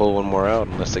be able to pull one more out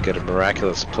unless they get a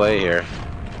miraculous play here.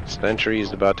 Sentry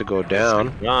is about to go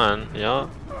down. Gone, yeah.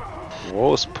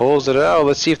 Wolves pulls it out.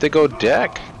 Let's see if they go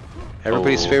deck.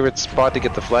 Everybody's favorite spot to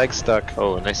get the flag stuck.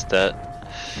 Oh, nice stat.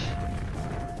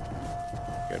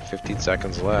 Got 15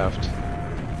 seconds left.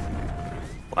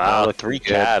 Wow, Not 3 looking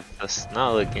good. caps. That's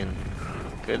not looking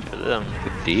good for them.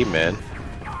 Good D, man.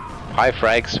 High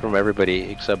frags from everybody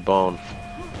except Bone.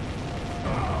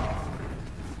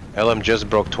 LM just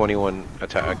broke 21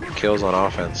 kills on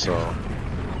offense, so.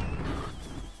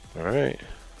 Alright.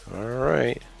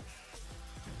 Alright.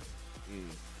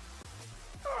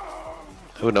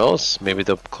 Who knows? Maybe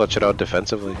they'll clutch it out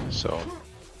defensively, so.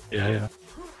 Yeah.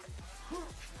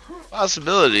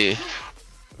 Possibility.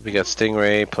 We got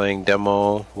Stingray playing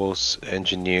demo, Wolf's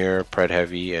Engineer, Pred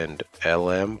Heavy, and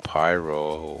LM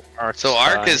Pyro. So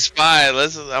Ark is spy.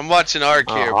 I'm watching Ark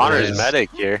here. Honor's boys. medic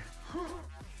here.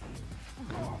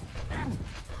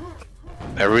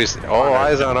 Everybody's all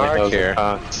eyes on Ark here.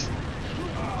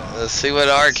 Let's see what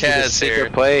Ark has Secret here.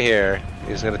 play here.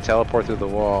 He's gonna teleport through the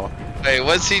wall. Wait,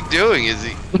 what's he doing? Is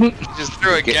he just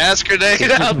threw a gas grenade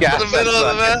out in the middle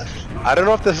of the map? I don't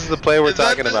know if this is the play we're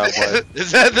talking about, boy.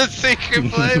 Is that the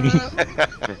secret play, bro?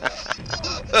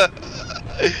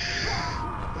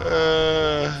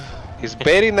 He's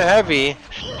baiting the heavy.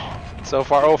 So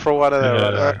far, 0 for 1 of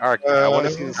the Ark. I want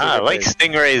to see the I secret like play.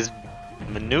 Stingray's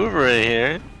maneuvering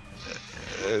here.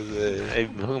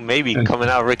 Maybe coming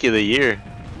out Rookie of the Year.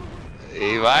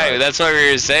 He might. That's what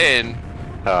we were saying.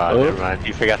 Oh, never mind.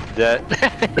 You forgot the debt.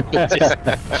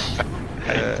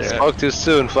 Spoke too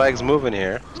soon. Flag's moving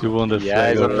here. You won the Yeah,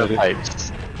 flag he's on the already.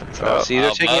 pipes. See,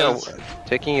 they're Buzz.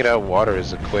 taking it out water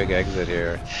is a quick exit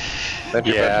here.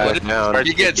 Yeah, Flag down.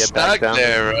 You get stuck back down.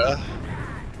 there, bro.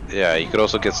 Yeah, you could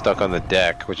also get stuck on the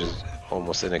deck, which is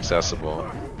almost inaccessible.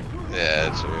 Yeah,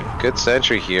 true. Good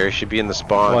sentry here. Should be in the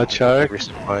spawn. Watch Ark.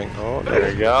 Respawning. Oh,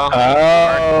 There we go.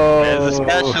 Oh! There's a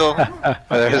special.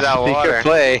 there's that a secret water.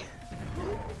 play.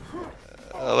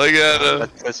 Oh, look at him.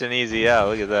 That's such an easy out.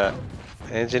 Look at that.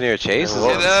 Engineer chases Whoa.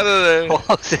 Get him. out of there.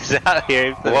 Wolves is out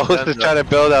here. Wolves is trying to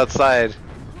build outside.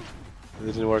 It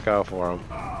didn't work out for him.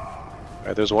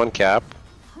 Alright, there's one cap.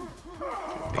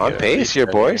 On pace here,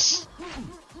 boys.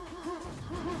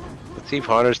 Let's see if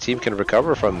Hunter's team can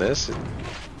recover from this.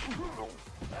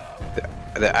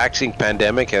 The axing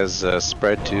pandemic has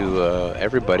spread to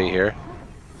everybody here.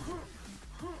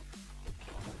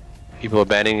 People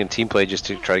abandoning team play just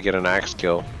to try to get an axe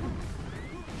kill.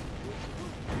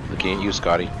 Looking at you,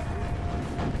 Scotty.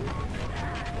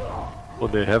 Oh,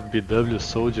 they have BW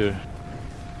Soldier.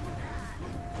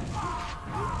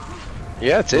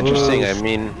 Yeah, it's interesting. I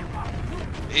mean,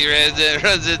 He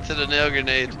runs into the nail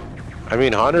grenade. I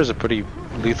mean, Hunter's a pretty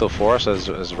lethal force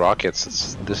as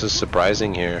rockets. This is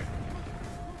surprising here.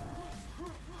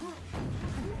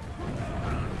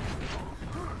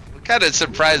 What kind of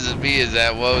surprises me is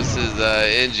that Woes is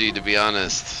NG, to be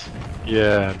honest.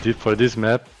 Yeah, for this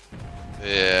map,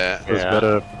 Yeah, it was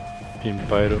better in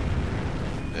Pyro.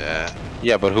 yeah.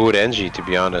 Yeah, but who would NG, to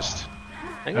be honest?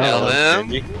 I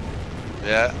LM?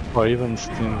 Yeah. Or even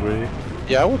Stingray.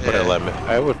 Yeah, I would put Yeah. LM.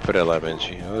 I would put LM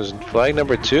NG. It was flag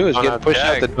number 2 is On getting a pushed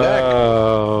out the deck. deck.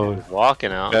 Oh,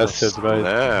 Walking out. that's it, right?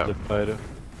 snap. The Pyro.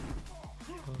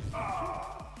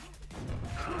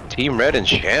 Team Red in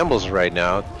shambles right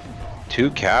now. 2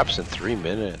 caps in 3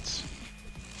 minutes.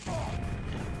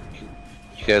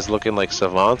 You guys looking like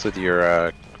savants with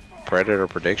your Predator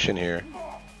prediction here. I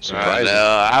Surprising.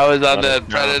 know. I was on the No.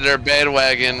 Predator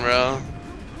bandwagon, bro.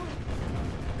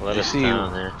 Let You us see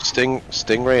down there.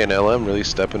 Stingray and LM really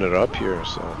stepping it up here,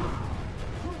 so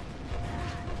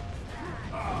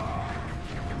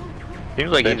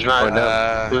Seems like he's Bench not. point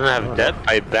out. Doesn't have dead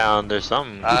pipe bound or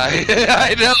something.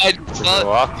 I know. I Just saw.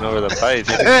 walking over the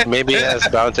pipe. maybe it has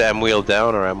bound to M wheel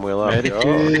down or M wheel up. Oh,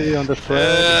 Medicaid on the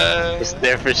flag. It's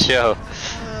there for show.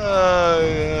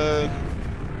 Oh,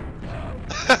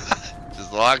 God.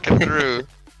 Just walking through.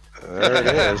 there it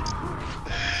is.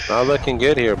 Not looking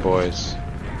good here, boys.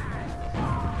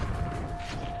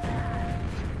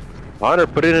 Hunter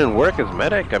put it in work as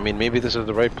medic. I mean, maybe this is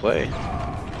the right play.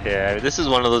 Yeah, this is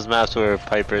one of those maps where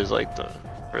Piper is like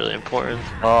really important.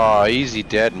 Oh, easy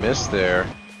dead miss there.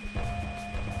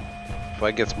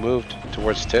 Flag gets moved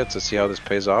towards Tits. Let's see how this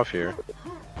pays off here.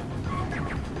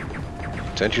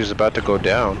 Tenchu's about to go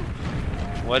down.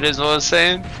 What is one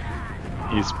saying?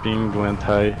 His ping went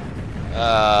high.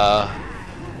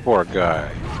 Poor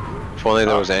guy. If only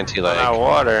there was On anti-lag. that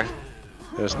water.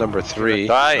 There's number 3.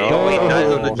 Die. Oh, He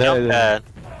dies on the jump pad.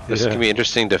 this is Yeah. gonna be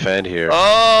interesting defend here.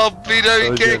 Oh,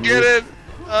 BW Oh, can't yeah, get it.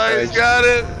 Oh, he's got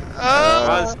it. Come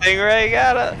Oh, on, Stingray,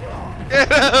 got it.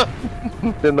 get him.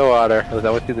 It's in the water.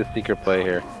 Let's see the secret play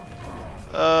here.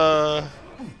 The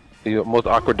most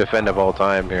awkward defend of all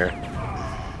time here.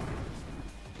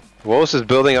 Woes is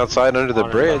building outside under the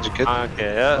bridge. Good.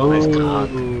 Okay, yeah, nice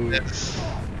con. Yes.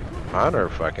 Honor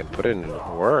fucking put in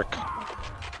work.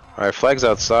 Alright, flag's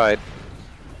outside.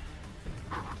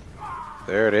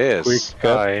 There it is. Quick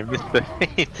Oh, cut. he missed the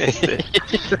he missed it.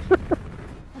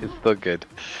 It's still good.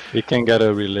 We can get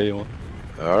a relay one.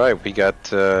 Alright, we got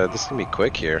this is gonna be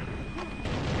quick here.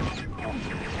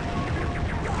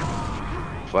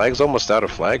 Flag's almost out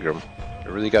of flag room. I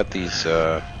really got these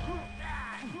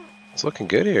it's looking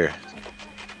good here.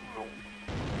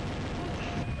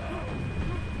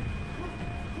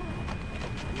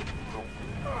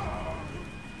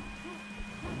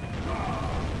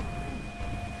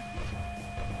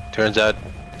 Turns out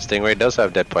Stingray does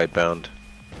have dead pipe bound.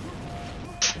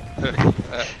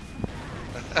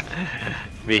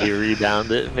 Maybe he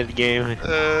rebounded mid game.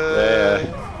 Yeah.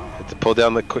 Had to pull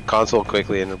down the quick console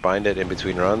quickly and bind it in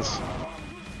between runs.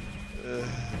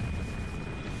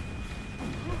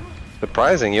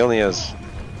 Surprising, he only has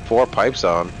 4 pipes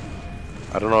on.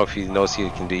 I don't know if he knows he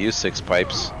can use 6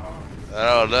 pipes.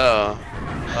 I don't know.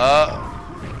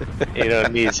 You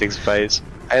don't need 6 pipes.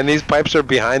 And these pipes are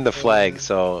behind the flag,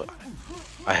 so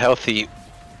a healthy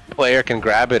player can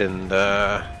grab it and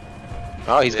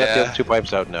oh, he's got the Yeah. other 2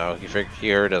 pipes out now. He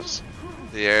heard us.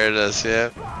 The air does, yeah.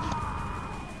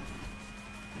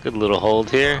 Good little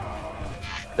hold here.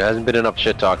 There hasn't been enough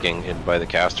shit talking by the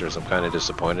casters. I'm kind of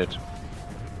disappointed.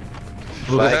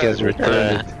 Flag has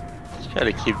returned. Just try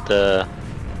to keep the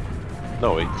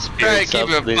No, we Try to spirits keep up,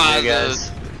 it leave you guys.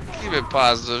 positive. Keep it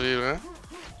positive, you know.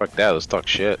 fuck that. Let's talk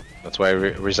shit. That's why I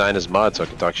resigned as mod, so I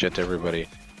can talk shit to everybody.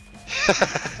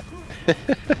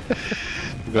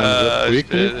 Gonna get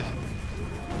quickly. Shit.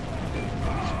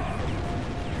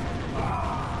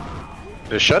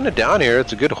 They're shutting it down here.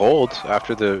 It's a good hold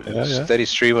after the Yeah. steady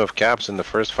stream of caps in the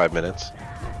first 5 minutes.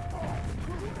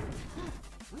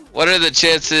 What are the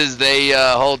chances they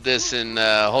hold this and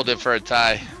hold it for a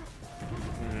tie?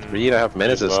 3.5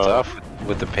 minutes is Wow. tough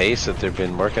with the pace that they've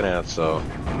been working at, so.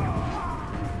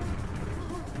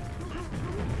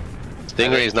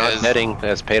 Stingray's not because- netting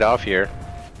has paid off here.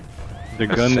 The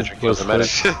gun Centric kills was the medic.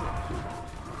 first.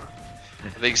 I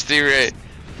think Steve,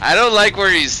 I don't like where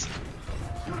he's.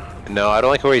 No, I don't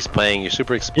like where he's playing. You're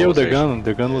super exposed. Kill the there. gun.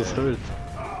 The gun was hurt.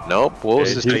 Nope,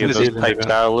 Wolves Yeah, is he taking was this. hitting Piped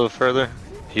out a little further.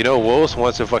 You know, Wolves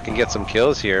wants to fucking get some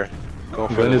kills here. Going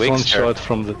for Gwen the is one Wigster. shot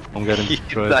from getting He's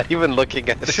destroyed. not even looking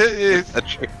at it.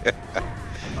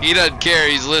 He doesn't care.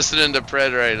 He's listening to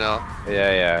Pred right now.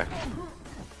 Yeah.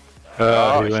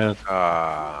 He went.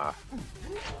 Ah.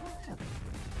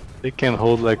 They can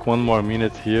hold like one more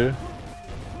minute here.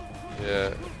 Yeah.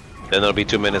 Then there'll be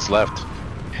 2 minutes left.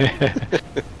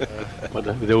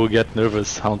 But they will get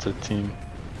nervous, Haunter team.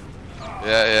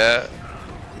 Yeah.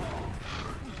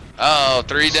 Oh,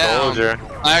 3 down. Soldier.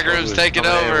 Aggram's taking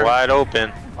Coming in over. wide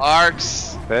open.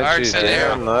 Arcs. Arcs in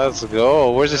here. Let's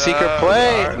go. Where's the secret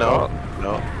play? Arc. No.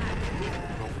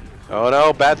 Oh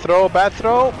no, bad throw.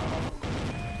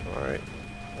 Alright.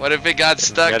 What if it got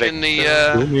stuck Medic in the?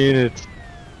 2 minutes.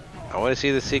 I want to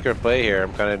see the secret play here.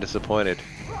 I'm kind of disappointed.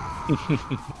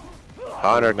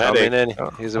 Hunter coming in.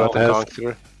 He's about to yes. conk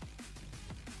through.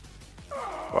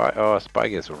 Why? Oh,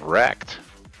 Spike is wrecked.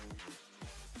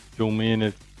 2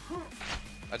 minutes.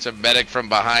 That's a medic from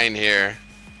behind here,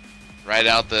 right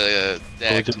out the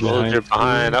deck. Soldier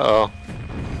behind. Uh-oh.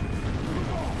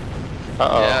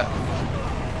 Yeah.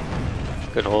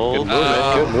 Good hold.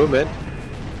 Good movement.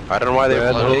 I don't know why they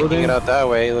were Bad taking holding. it out that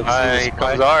way. Let's see Alright, the here Spike.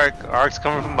 comes Arc. Arc's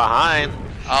coming from behind.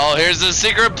 Oh, here's the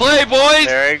secret play, boys.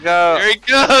 There he goes. There he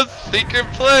goes. Secret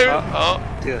play. Oh.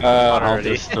 Dude, Haunter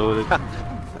already. stole it.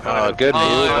 Oh, good move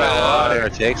Oh, by yeah. Water.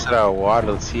 Takes it out of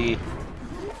water. Let's see.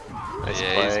 Nice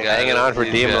Yeah, play. he's got Hanging on for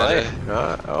he's Deem got Life.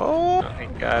 Oh, he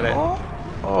got it.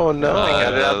 Oh no. They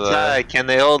got it outside. Can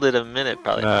they hold it a minute?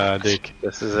 Probably Nah, not.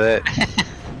 This is it.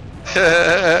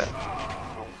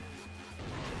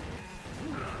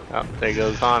 Oh, there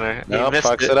goes Honor. No, he missed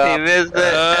fucks it. it up. He missed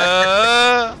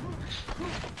it.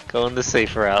 Going the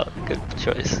safer route. Good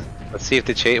choice. Let's see if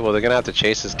they chase. Well, they're gonna have to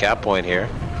chase this cap point here.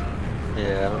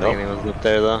 Yeah, I don't Nope. think anyone's up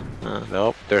there though.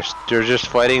 Nope. They're just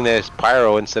fighting this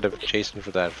pyro instead of chasing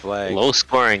for that flag. Low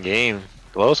scoring game.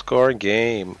 Low scoring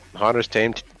game. Hunter's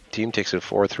team takes it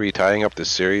 4-3, tying up the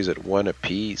series at 1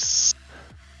 apiece.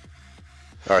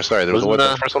 Oh, sorry. There was Wasn't one.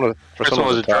 the- The first one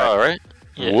was a draw, right?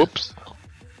 Yeah. Whoops.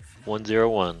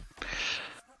 1-0-1.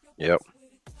 Yep.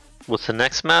 What's the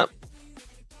next map?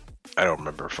 I don't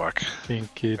remember. Fuck. I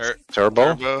think it's.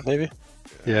 Turbo? Turbo. Maybe.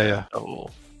 Yeah. Oh.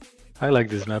 I like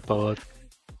this map a lot.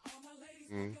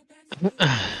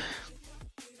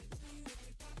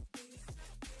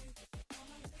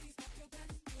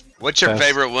 What's your Best.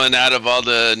 favorite one out of all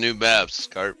the new maps,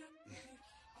 Carp?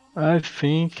 I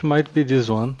think might be this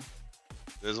one.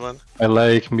 This one? I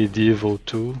like Medieval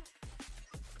too.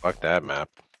 Fuck that map.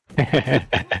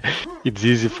 It's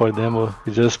easy for them.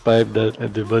 You just pipe that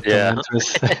at the bottom Yeah.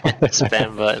 entrance.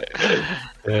 Spam button.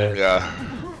 Yeah. Yeah.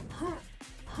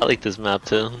 I like this map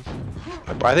too.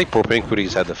 I think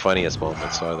Propinquity's had the funniest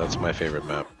moment, so that's my favorite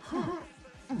map.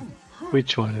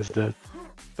 Which one is that?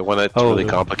 The one that's Oh, really the-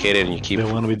 complicated and you keep the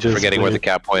one we just forgetting where the played.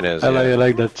 cap point is. I yeah.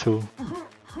 like that too.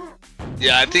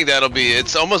 Yeah, I think that'll be.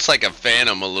 It's almost like a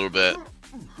Phantom a little bit.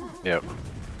 Yep.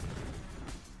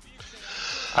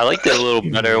 I liked it a little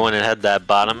better when it had that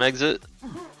bottom exit.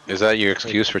 Is that your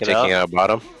excuse for Get taking out. out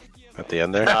bottom at the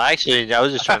end there? No, actually, I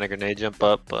was just trying to grenade jump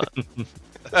up, but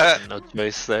no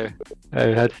choice there. I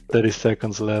had 30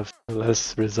 seconds left.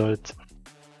 Last resort.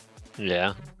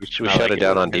 Yeah. We I shut like it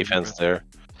down it. on defense there.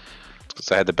 Because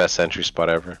I had the best sentry spot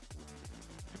ever.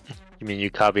 You mean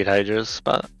you copied Hydra's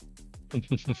spot?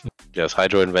 Yes,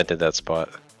 Hydro invented that spot.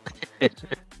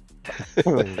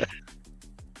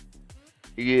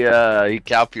 Yeah, he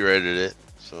calculated it.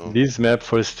 So This map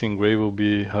for Stingray will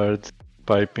be hard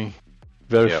piping.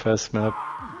 Very Yep. fast map.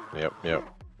 Yep. yeah.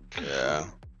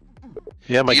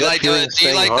 Yeah, my Do you gut like feeling the? is Do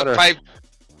you saying like the Hunter. pipe?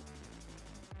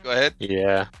 Go ahead.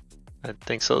 Yeah. I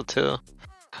think so too.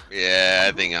 Yeah,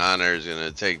 I think Honor's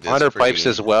gonna take this. Hunter pretty- pipes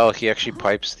as well. He actually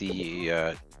pipes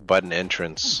the button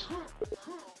entrance.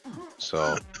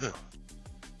 So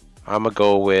I'm gonna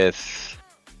go with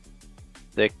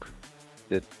the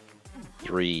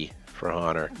 3 for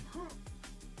Hunter.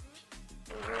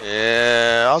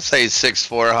 Yeah, I'll say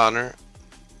 6-4 Hunter.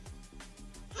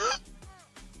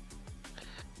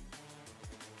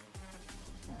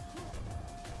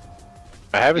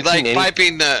 I haven't You like seen any.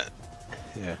 piping the?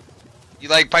 Yeah. You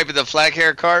like piping the flag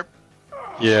hair, Carp?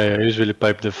 Yeah, I usually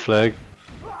pipe the flag.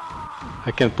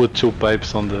 I can put 2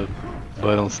 pipes on the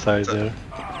bottom side there.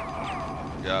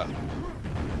 Yeah.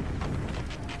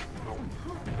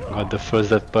 Got the first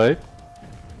that pipe.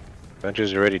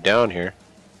 Bencher's already down here.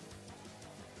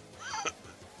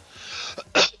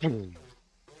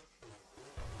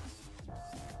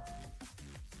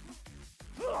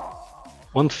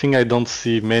 One thing I don't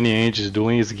see many ages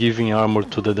doing is giving armor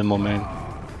to the demo man.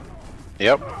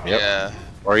 Yep. Yeah.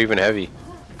 Or even heavy.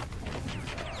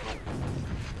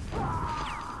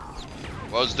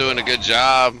 Woes doing a good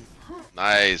job.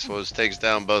 Nice. Woes takes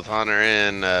down both Hunter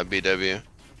and BW.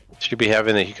 Should be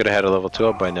having it. He could have had a level 2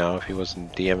 up by now if he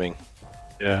wasn't DMing.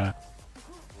 Yeah.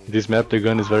 This map, the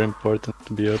gun is very important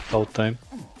to be up all time.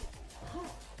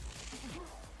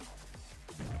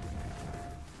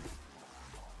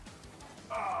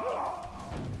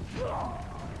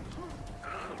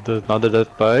 Another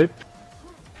death pipe.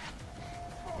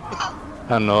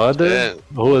 Another. Yeah.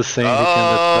 Who was saying he can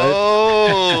death pipe?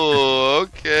 Oh,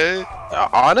 okay.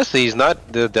 Honestly, he's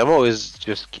not. The demo is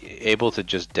just able to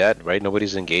just dead, right?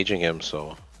 Nobody's engaging him,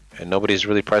 so. And nobody's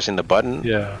really pressing the button.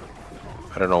 Yeah.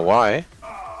 I don't know why.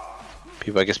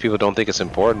 I guess people don't think it's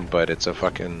important, but it's a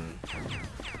fucking.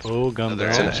 Oh, gun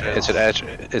Another down. It's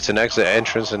an exit,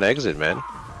 entrance and exit, man.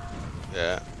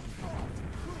 Yeah.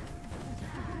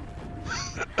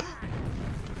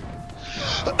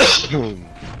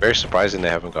 Very surprising they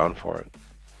haven't gone for it.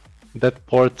 That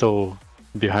portal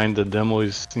behind the demo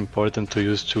is important to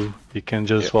use too. You can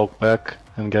just walk back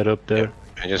and get up there.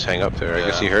 And just hang up there. I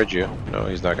guess he heard you. No,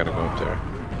 he's not gonna go up there.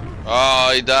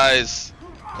 Oh, he dies.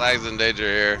 Flag's in danger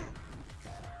here.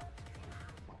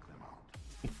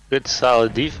 Good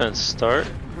solid defense start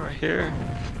right here.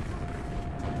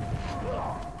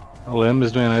 LM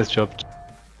is doing a nice job.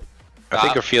 I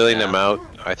think they're feeling them out.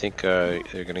 I think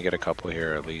they're gonna get a couple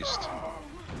here at least.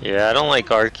 Yeah, I don't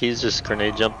like Ark. He's just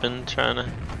grenade jumping, trying to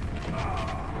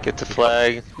get the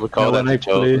flag. Look all that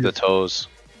the toes.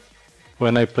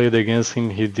 When I played against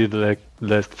him, he did like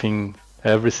that thing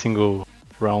every single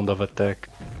round of attack.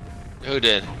 Who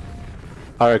did?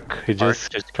 Ark, he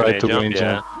just tried to grenade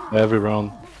jump every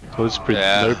round. So it's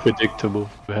very predictable.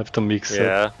 You have to mix it.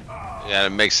 Yeah. You gotta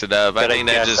mix it up. I think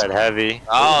they just. that heavy.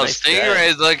 Oh, nice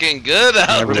Stingray's looking good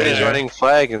out Everybody's there. running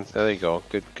flag, and there you go.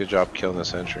 Good job killing the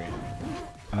sentry.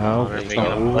 Oh, What are we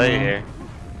gonna play here?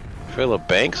 Philip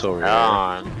Banks over here.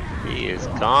 Gone. He is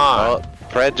gone. Well,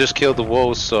 Fred just killed the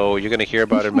wolves, so you're gonna hear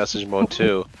about it in message mode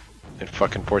too, in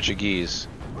fucking Portuguese.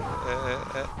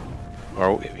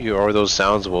 Or those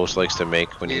sounds Wolves likes to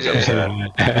make when he's upset.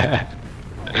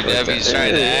 He's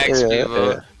trying to axe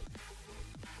people.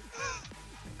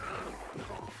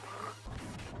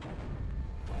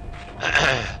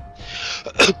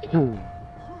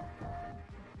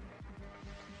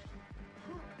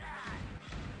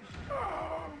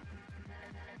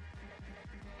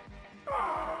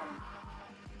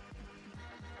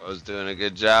 Was doing a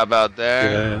good job out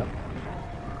there. Yeah.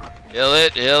 Heal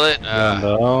it, heal it.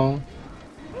 No.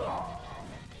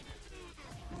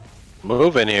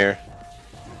 Move in here.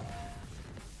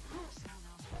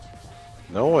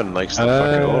 No one likes the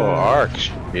fucking Ark.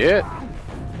 Shit.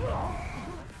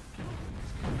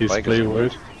 His Like play it's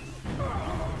work.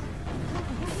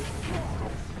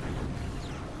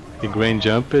 He grain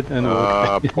jumped it and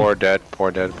poor dead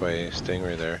by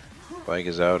Stingray there. Flag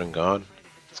is out and gone.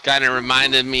 It's kind of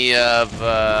reminded me of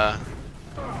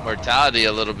Mortality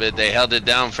a little bit. They held it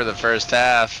down for the first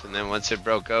half, and then once it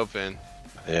broke open.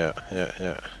 Yeah.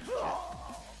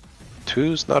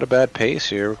 2's not a bad pace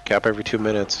here. Cap every 2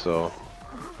 minutes, so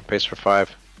pace for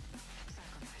 5.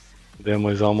 Demo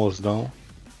is almost down.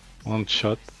 One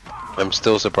shot. I'm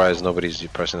still surprised nobody's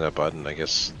pressing that button. I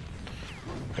guess.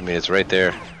 I mean, it's right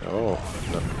there. Oh,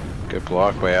 no. Good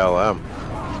block by LM.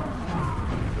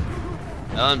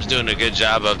 LM's doing a good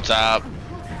job up top.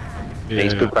 Yeah.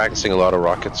 He's been practicing a lot of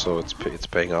rockets, so it's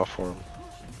paying off for him.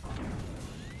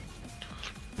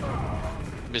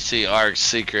 Let me see Ark's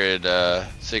secret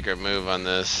move on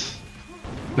this.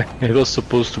 It was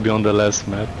supposed to be on the last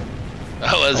map.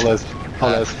 I'll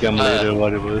ask him later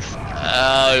what it was.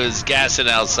 Oh, it was gassing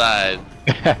outside.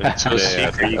 It's so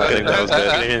secret, you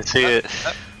couldn't even see it.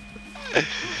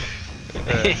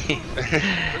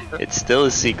 It's still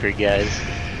a secret, guys.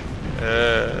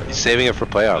 He's saving it for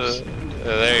playoffs.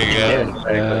 There you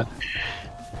go.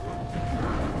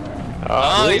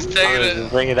 Oh, he's taking it.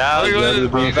 Bring it out.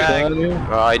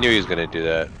 Oh, I knew he was gonna do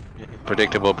that.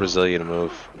 Predictable Brazilian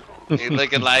move. He's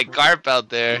looking like Carp out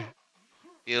there.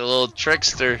 He's a little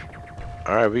trickster.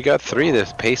 Alright, we got 3. The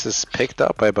pace is picked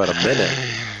up by about a minute.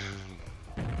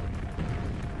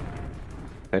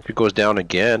 If it goes down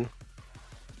again.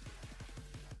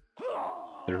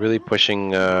 They're really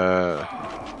pushing there's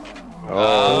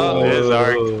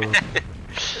Ark.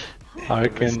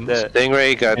 Ark and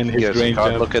Stingray got his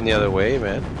caught looking the other way,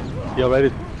 man. he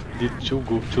already did two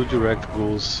direct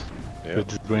goals with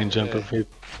this brain jump of it.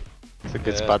 It's a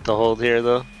good spot to hold here,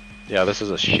 though. Yeah, this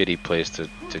is a shitty place to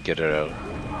get it out.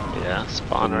 Yeah,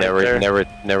 spawn right there.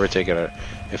 Never take it out.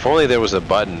 If only there was a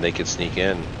button they could sneak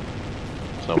in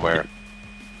somewhere.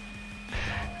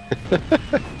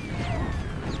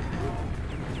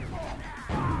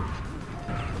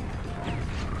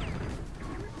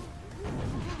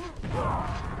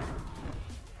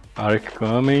 Arc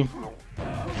coming.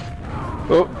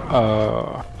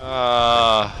 Oh,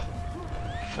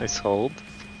 Nice hold.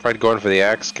 Tried going for the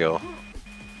axe kill.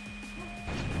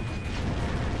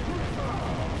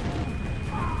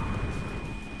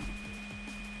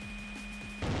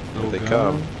 Here they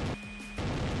come.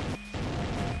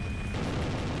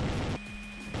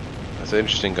 That's an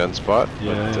interesting gun spot.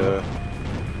 Yeah. But,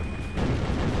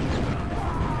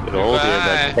 Good hold here,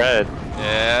 that Fred.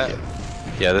 Yeah.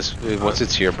 yeah, this once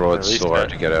it's here, bro, it's so hard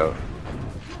to get out.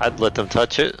 I'd let them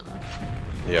touch it.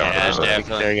 Yeah, 100%.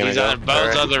 definitely. gonna He's go on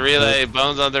bones on the relay.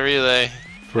 Bones on the relay.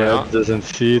 Fred doesn't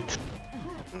see it.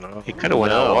 No. He could have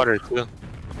went out of water too.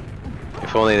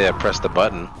 If only they had pressed the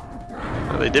button.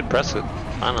 Oh, they did press it.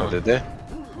 I don't know. Oh, did they?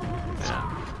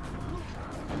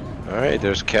 Alright,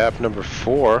 there's cap number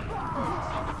 4.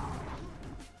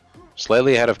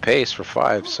 Slightly ahead of pace for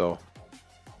 5, so.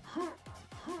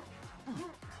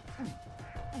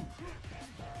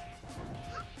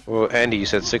 Well, Andy, you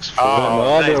said 6-4.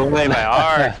 Oh, nice play by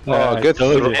Art. Oh, good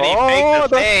told throw. you. And he faked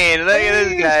the pain. Look at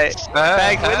this guy.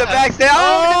 Back with the backstep.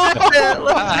 Oh, let's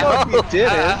go. He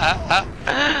did it.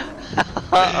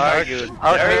 Art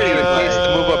Maybe it needs to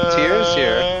move up tiers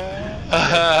here.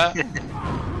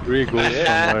 3 goals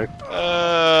from Arc.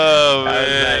 Oh That was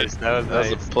man. nice. That was That was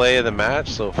nice. the play of the match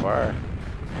so far.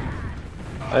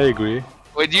 I agree.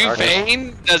 When you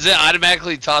feign, does it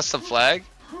automatically toss the flag?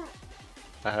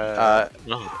 No.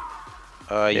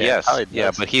 Yes. probably Yeah,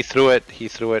 does. but he threw it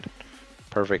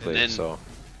perfectly, And then- so.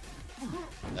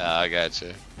 Oh, I gotcha.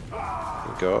 There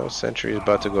you go. Sentry is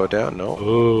about to go down. No.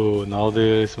 Oh, now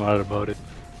they're smart about it.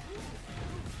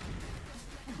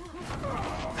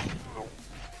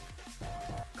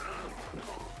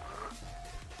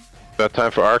 About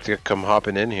time for Arc to come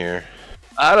hopping in here.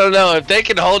 I don't know if they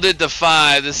can hold it to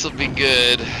 5. This will be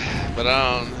good, but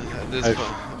I don't. At this I- point.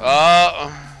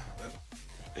 Oh.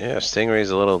 Yeah,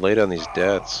 Stingray's a little late on these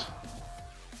deaths.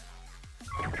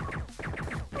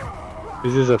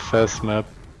 This is a fast map.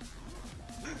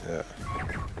 Yeah.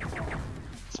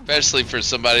 Especially for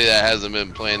somebody that hasn't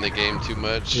been playing the game too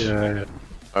much. Yeah.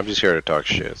 I'm just here to talk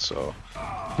shit, so.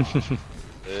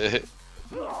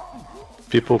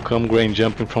 People come grain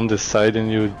jumping from the side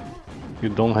and you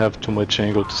don't have too much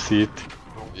angle to see it.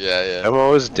 Yeah.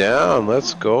 Demo is down.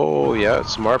 Let's go. Yeah,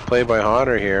 smart play by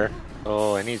Hunter here.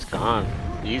 Oh, and he's gone.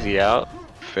 Easy out.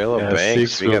 Philip Yeah,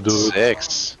 Banks, 6 we will got do it.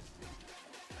 6.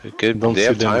 Good. Don't They see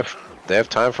have them. time. They have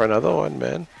time for another one,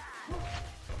 man.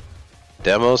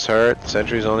 Demo's hurt.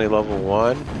 Sentry's only level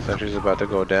 1. Sentry's about to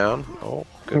go down. Oh,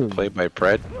 good play by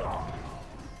Pred.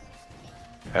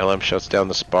 LM shuts down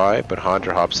the spy, but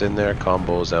Hunter hops in there,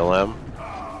 combos LM,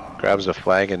 grabs the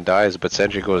flag and dies, but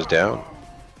Sentry goes down.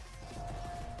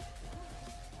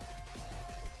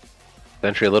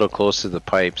 Sentry a little close to the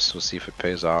pipes. We'll see if it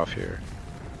pays off here.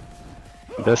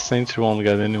 That Sentry won't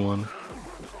get anyone.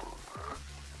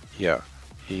 Yeah,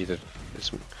 he did.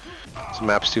 This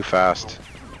map's too fast.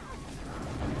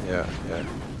 Yeah.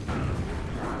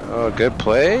 Oh, good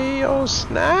play. Oh,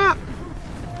 snap.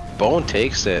 Bone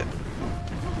takes it.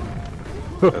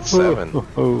 That's 7.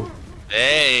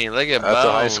 Hey, look at That's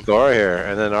a high Bone. score here.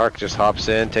 And then Arc just hops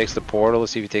in, takes the portal.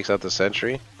 Let's see if he takes out the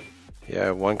sentry.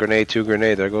 Yeah, 1 grenade, 2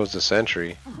 grenade. There goes the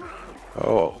sentry.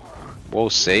 Oh, whoa,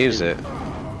 saves it.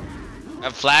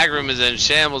 That flag room is in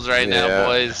shambles right now, Yeah.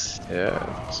 boys.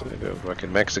 Yeah, it's like a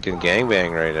fucking Mexican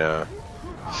gangbang right now.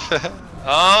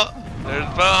 Oh, there's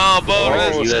Bone.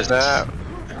 Bone Oh, missed it. snap.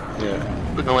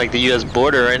 Yeah. Looking like the U.S.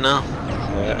 border right now.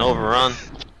 Getting Yeah. overrun.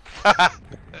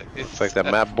 It's like that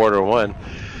map border 1.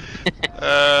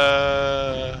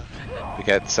 We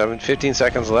got 15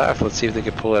 seconds left. Let's see if they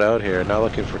can pull it out here. Not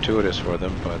looking fortuitous for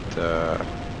them, but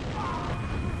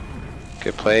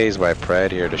good plays by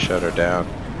Pred here to shut her down.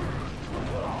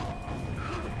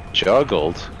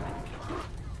 Juggled.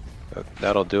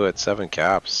 That'll do it. 7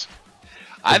 caps.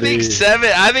 I think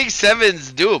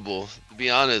 7's doable. To be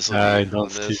honest with you. I don't on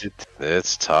this. see it.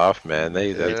 It's tough, man.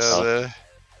 That's tough. Yeah,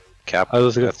 Cap. I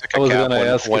was That's like a gonna cap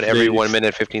ask one if every they- 1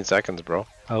 minute 15 seconds, bro.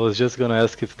 I was just gonna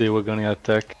ask if they were gonna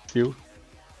attack you.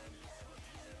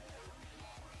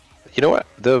 You know what?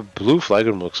 The blue flag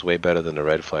room looks way better than the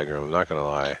red flag room. I'm not gonna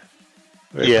lie.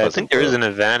 Very Yeah, I pleasant think there is look. an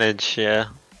advantage, yeah.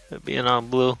 It being on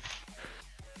blue.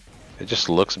 It just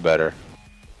looks better.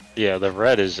 Yeah, the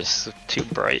red is just too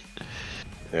bright.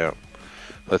 Yeah.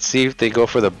 Let's see if they go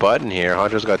for the button here.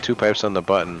 Hunter's got 2 pipes on the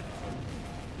button.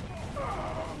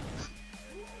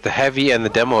 The heavy and the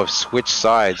demo have switched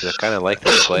sides. I kind of like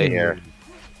this play here.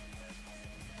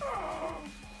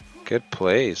 Good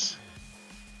plays.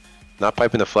 Not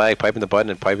piping the flag, piping the button,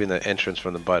 and piping the entrance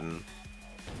from the button.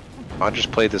 Hunter's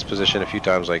played this position a few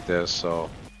times like this, so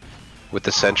with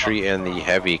the sentry and the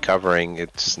heavy covering,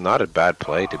 it's not a bad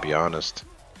play, to be honest.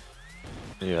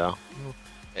 Yeah.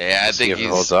 Yeah, I See think if it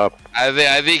he's. holds up.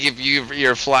 I think if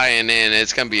you're flying in,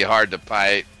 it's gonna be hard to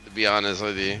fight. To be honest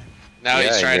with you. Now Yeah,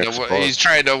 he's trying to you're exposed. he's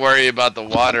trying to worry about the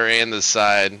water and the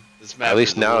side. This map At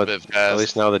least is a little now, bit fast. at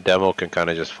least now the demo can kind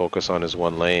of just focus on his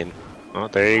one lane. Oh,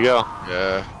 there you go.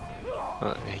 Yeah.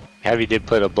 Heavy did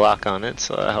put a block on it,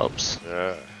 so that helps.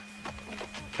 Yeah.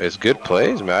 It's good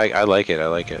plays, man. I like it. I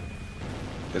like it.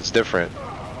 It's different.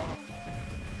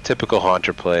 Typical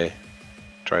Haunter play.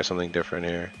 Try something different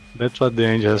here. That's what the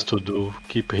Angel has to do.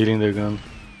 Keep hitting the gun.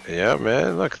 Yeah,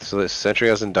 man. Look, so the sentry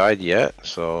hasn't died yet,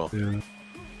 so Yeah.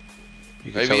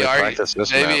 you can tell they practice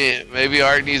this map. Maybe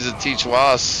Art needs to teach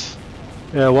Was.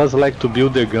 Yeah, it was like to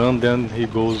build the gun, then he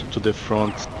goes to the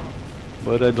front.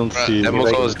 But I don't see. Demo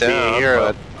like, goes down,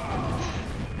 but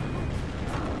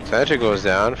sentry goes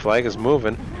down. Flag is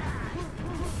moving.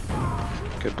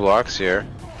 Good blocks here.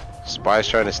 Spy's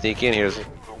trying to sneak in here.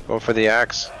 Going for the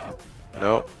axe.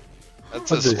 Nope. That's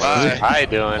What a is spy. How you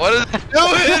doing? What is he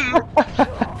doing?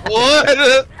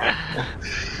 What?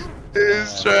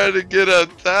 He's trying to get on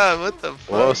time. What the fuck?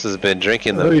 Woos has been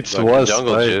drinking the No, it's fucking Woos,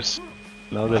 jungle right? juice.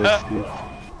 Now that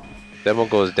it's Demo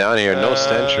goes down here. No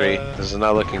sentry. This is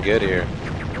not looking good here.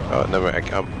 Oh, never.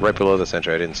 I'm right below the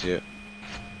sentry. I didn't see it.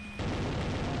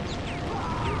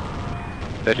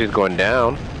 Sentry's going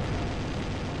down.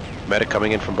 Medic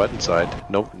coming in from button side.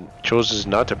 Nope. Chooses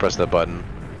not to press the button.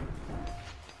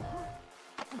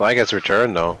 Flag gets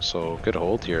returned though, so good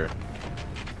hold here.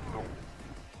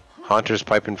 Hunter's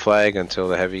piping flag until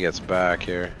the heavy gets back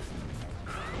here.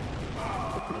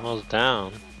 Almost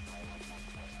down.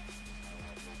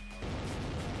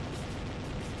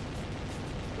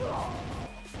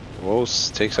 Woos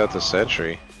takes out the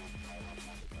sentry.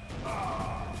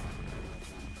 I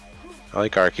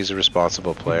like Ark, he's a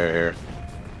responsible player here.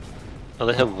 Oh,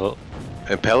 they have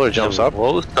Impeller jumps up.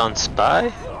 Woos on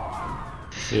spy.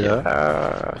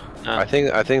 yeah. I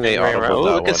think they Stingray, audibled oh,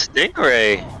 that look one. at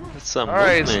Stingray. That's some All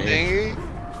right, movement. Stingy.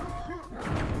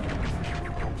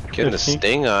 Getting the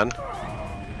sting on.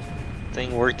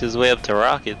 Thing worked his way up to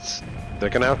rockets. They're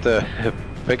gonna have to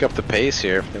pick up the pace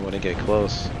here if they want to get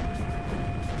close.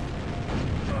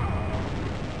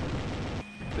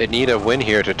 They need a win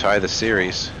here to tie the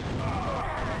series.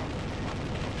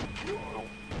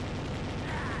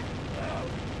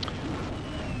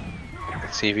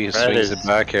 Let's see if he swings it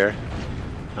back here.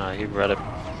 He read it.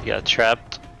 He got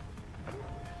trapped.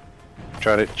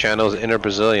 Try to channel his inner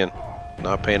Brazilian.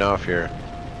 Not paying off here.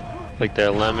 Like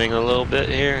they're lemming a little bit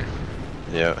here.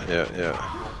 Yeah.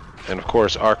 And of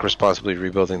course, Ark responsibly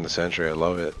rebuilding the sentry. I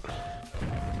love it.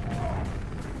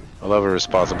 I love a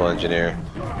responsible engineer.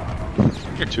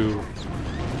 Too.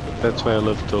 That's why I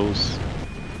love those.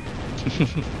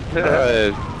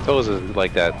 Toes is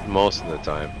like that most of the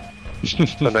time.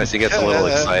 Sometimes he gets a little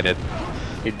excited.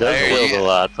 He does There build you a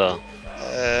lot though.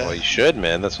 Well, you should,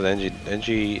 man. That's what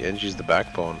NG's the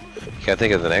backbone. You can't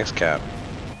think of the next cap.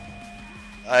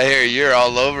 I hear you're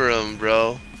all over him,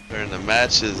 bro. During the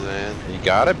matches, man. You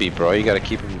gotta be, bro. You gotta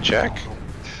keep him in check.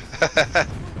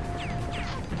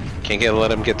 Can't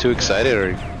let him get too excited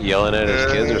or yelling at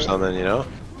his kids or something, you know?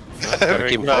 Gotta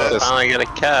keep him focused. Finally got a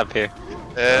cap here.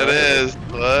 There it is.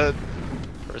 What?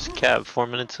 First cap, 4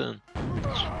 minutes in.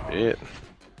 Shit.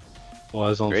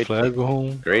 Was on Great. flag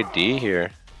home. Great D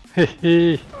here.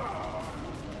 Hehe.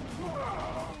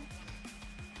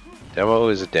 Demo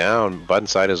is down. Button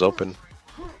side is open.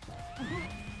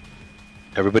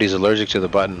 Everybody's allergic to the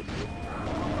button.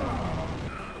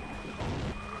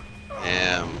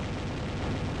 Damn.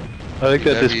 I like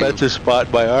that Heavy. dispatch is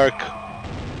spot by Ark.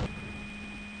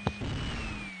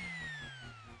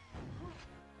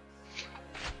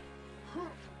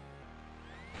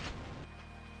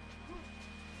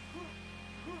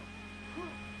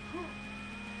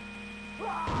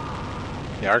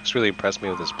 The Ark's really impressed me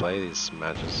with his play these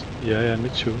matches. Yeah, me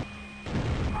too.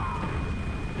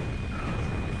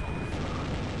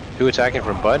 Two attacking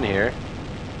from button here.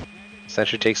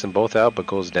 Sentry takes them both out but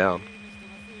goes down.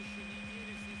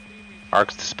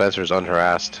 Ark's dispenser is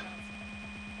unharassed.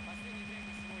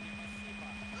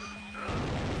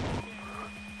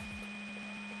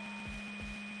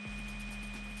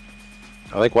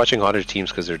 I like watching Haunter teams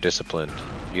because they're disciplined.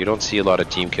 You don't see a lot of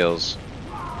team kills.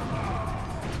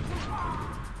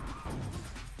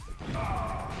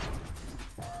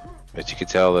 As you can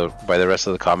tell by the rest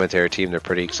of the commentary team, they're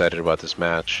pretty excited about this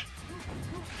match.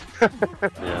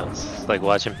 Yeah, it's like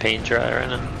watching paint dry right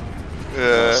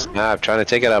now. Snap, trying to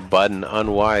take it out button.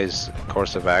 Unwise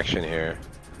course of action here.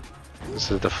 This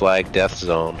is the flag death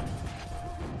zone.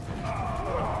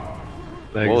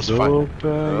 Legs fine. open.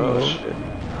 Oh, shit.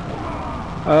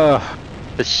 Ah,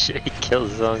 The shit, he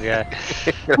kills his own guy.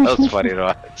 That was funny to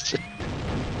watch.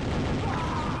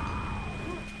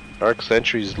 Dark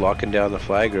Sentry's locking down the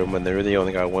flag room when they really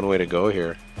only got one way to go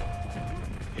here.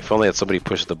 If only had somebody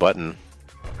pushed the button.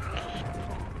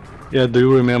 yeah, do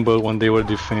you remember when they were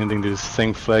defending this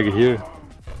same flag here?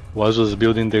 Was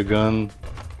building the gun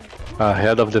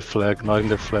ahead of the flag, not in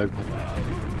the flag.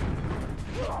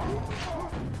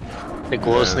 I think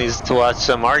Wolves needs to watch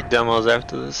some Arc demos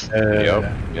after this.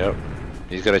 Yep.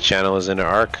 He's got to channel his inner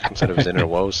Arc instead of his inner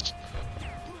Woes.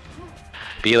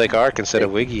 Be like Arc instead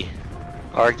of Wiggy.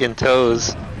 Arc and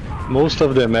Toes. Most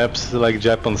of the maps, like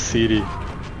Japan City,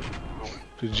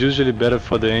 it's usually better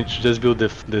for the ant to just build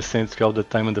the sentry all the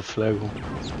time in the flag.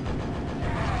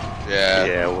 Yeah.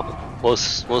 Yeah,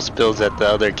 most builds at the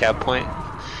other cap point.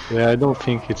 Yeah, I don't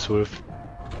think it's worth.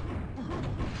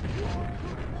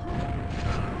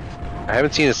 I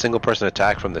haven't seen a single person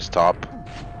attack from this top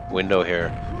window here.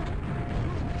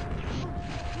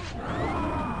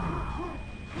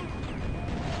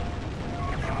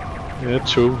 Yeah,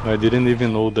 true. I didn't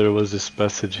even know there was this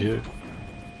passage here.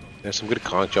 There's some good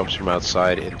conch jumps from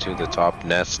outside into the top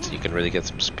nest. You can really get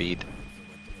some speed.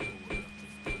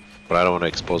 But I don't want to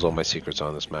expose all my secrets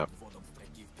on this map.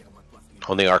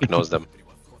 Only Ark knows them.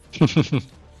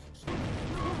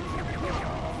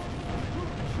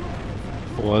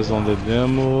 Was on the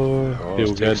demo.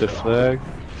 He'll get the flag.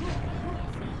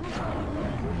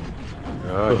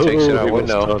 Oh, it takes it out he was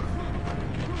window. stuck.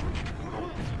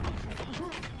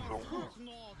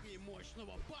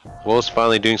 Wolf's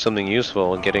finally doing something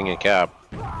useful and getting a cap.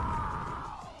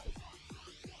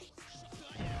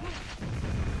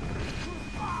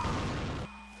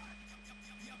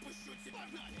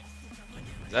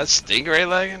 That Stingray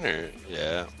lagging or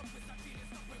yeah.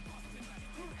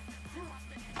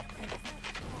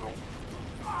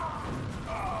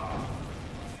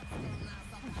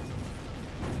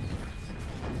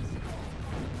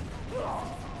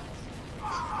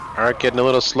 Ark getting a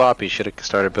little sloppy. Should have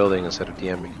started building instead of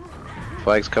DMing.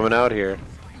 Flag's coming out here.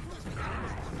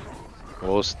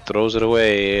 Wolf throws it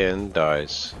away and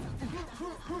dies.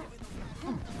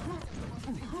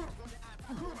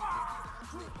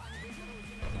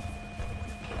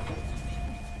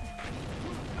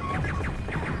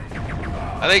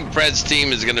 I think Fred's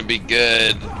team is gonna be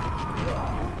good.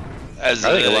 As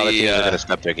I think a lot of teams are going to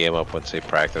step their game up once they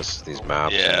practice these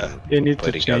maps. Yeah. and They need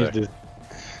play to together. change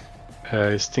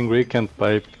this. Stingray can't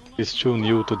pipe. He's too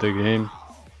new to the game.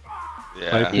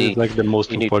 Yeah. Pipe is like the most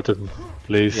you need- important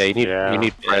place. Yeah, you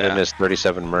need Pred Yeah. in his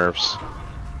 37 Murphs.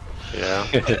 Yeah.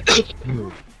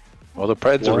 Well, the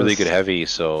Pred's a really Was- good heavy,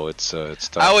 so it's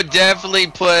tough. I would definitely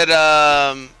put.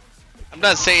 I'm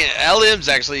not saying LM's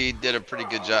actually did a pretty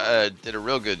good job. Did a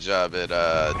real good job at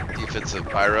defensive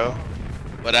pyro,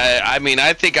 but I mean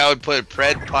I think I would put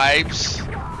Pred pipes,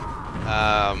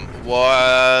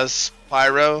 was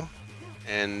pyro,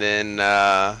 and then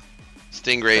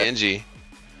Stingray NG.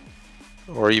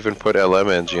 Or even put LM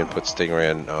NG and put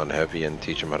Stingray on heavy and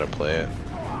teach him how to play it.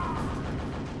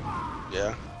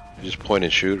 Yeah. Just point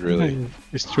and shoot, really.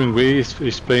 Stingray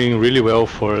is playing really well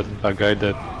for a guy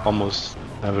that almost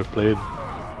never played,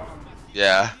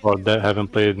 Yeah. or that haven't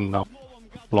played in a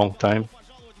long time.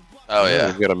 Oh yeah.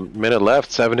 We've got a minute left,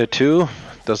 7-2.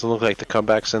 Doesn't look like the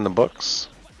comeback's in the books.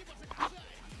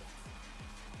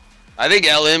 I think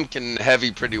LM can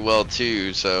heavy pretty well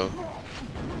too. So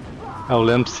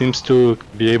LM seems to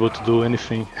be able to do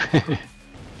anything.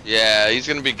 yeah, he's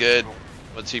gonna be good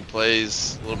once he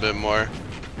plays a little bit more.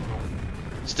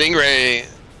 Stingray,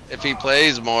 if he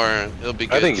plays more, he'll be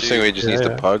good I think too. Stingray just needs Yeah.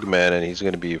 to pug, man, and he's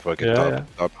going to be a fucking Yeah,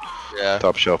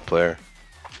 top shelf player.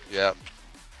 Yeah.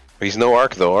 He's no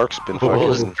Arc, though. Arc's been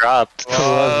Wolves fucking... dropped.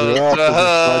 Oh,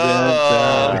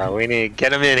 We need to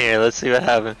get him in here. Let's see what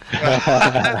happens.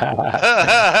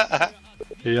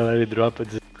 He already dropped a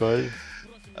Discord.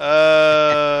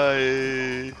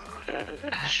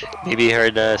 Maybe he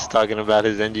heard us talking about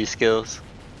his NG skills.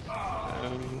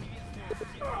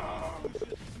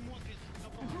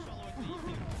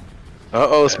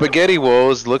 Uh-oh, Spaghetti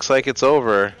Woes. Looks like it's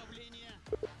over.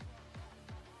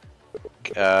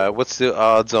 What's the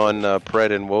odds on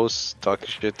Pred and Woes talking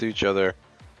shit to each other?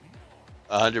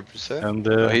 100%.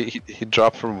 And He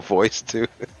dropped from voice, too.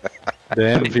 the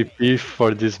MVP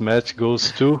for this match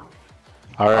goes to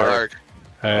Ark.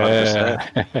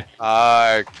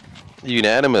 Ark.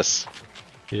 Unanimous.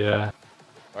 Yeah.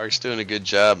 Ark's doing a good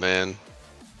job, man.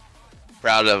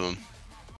 Proud of him.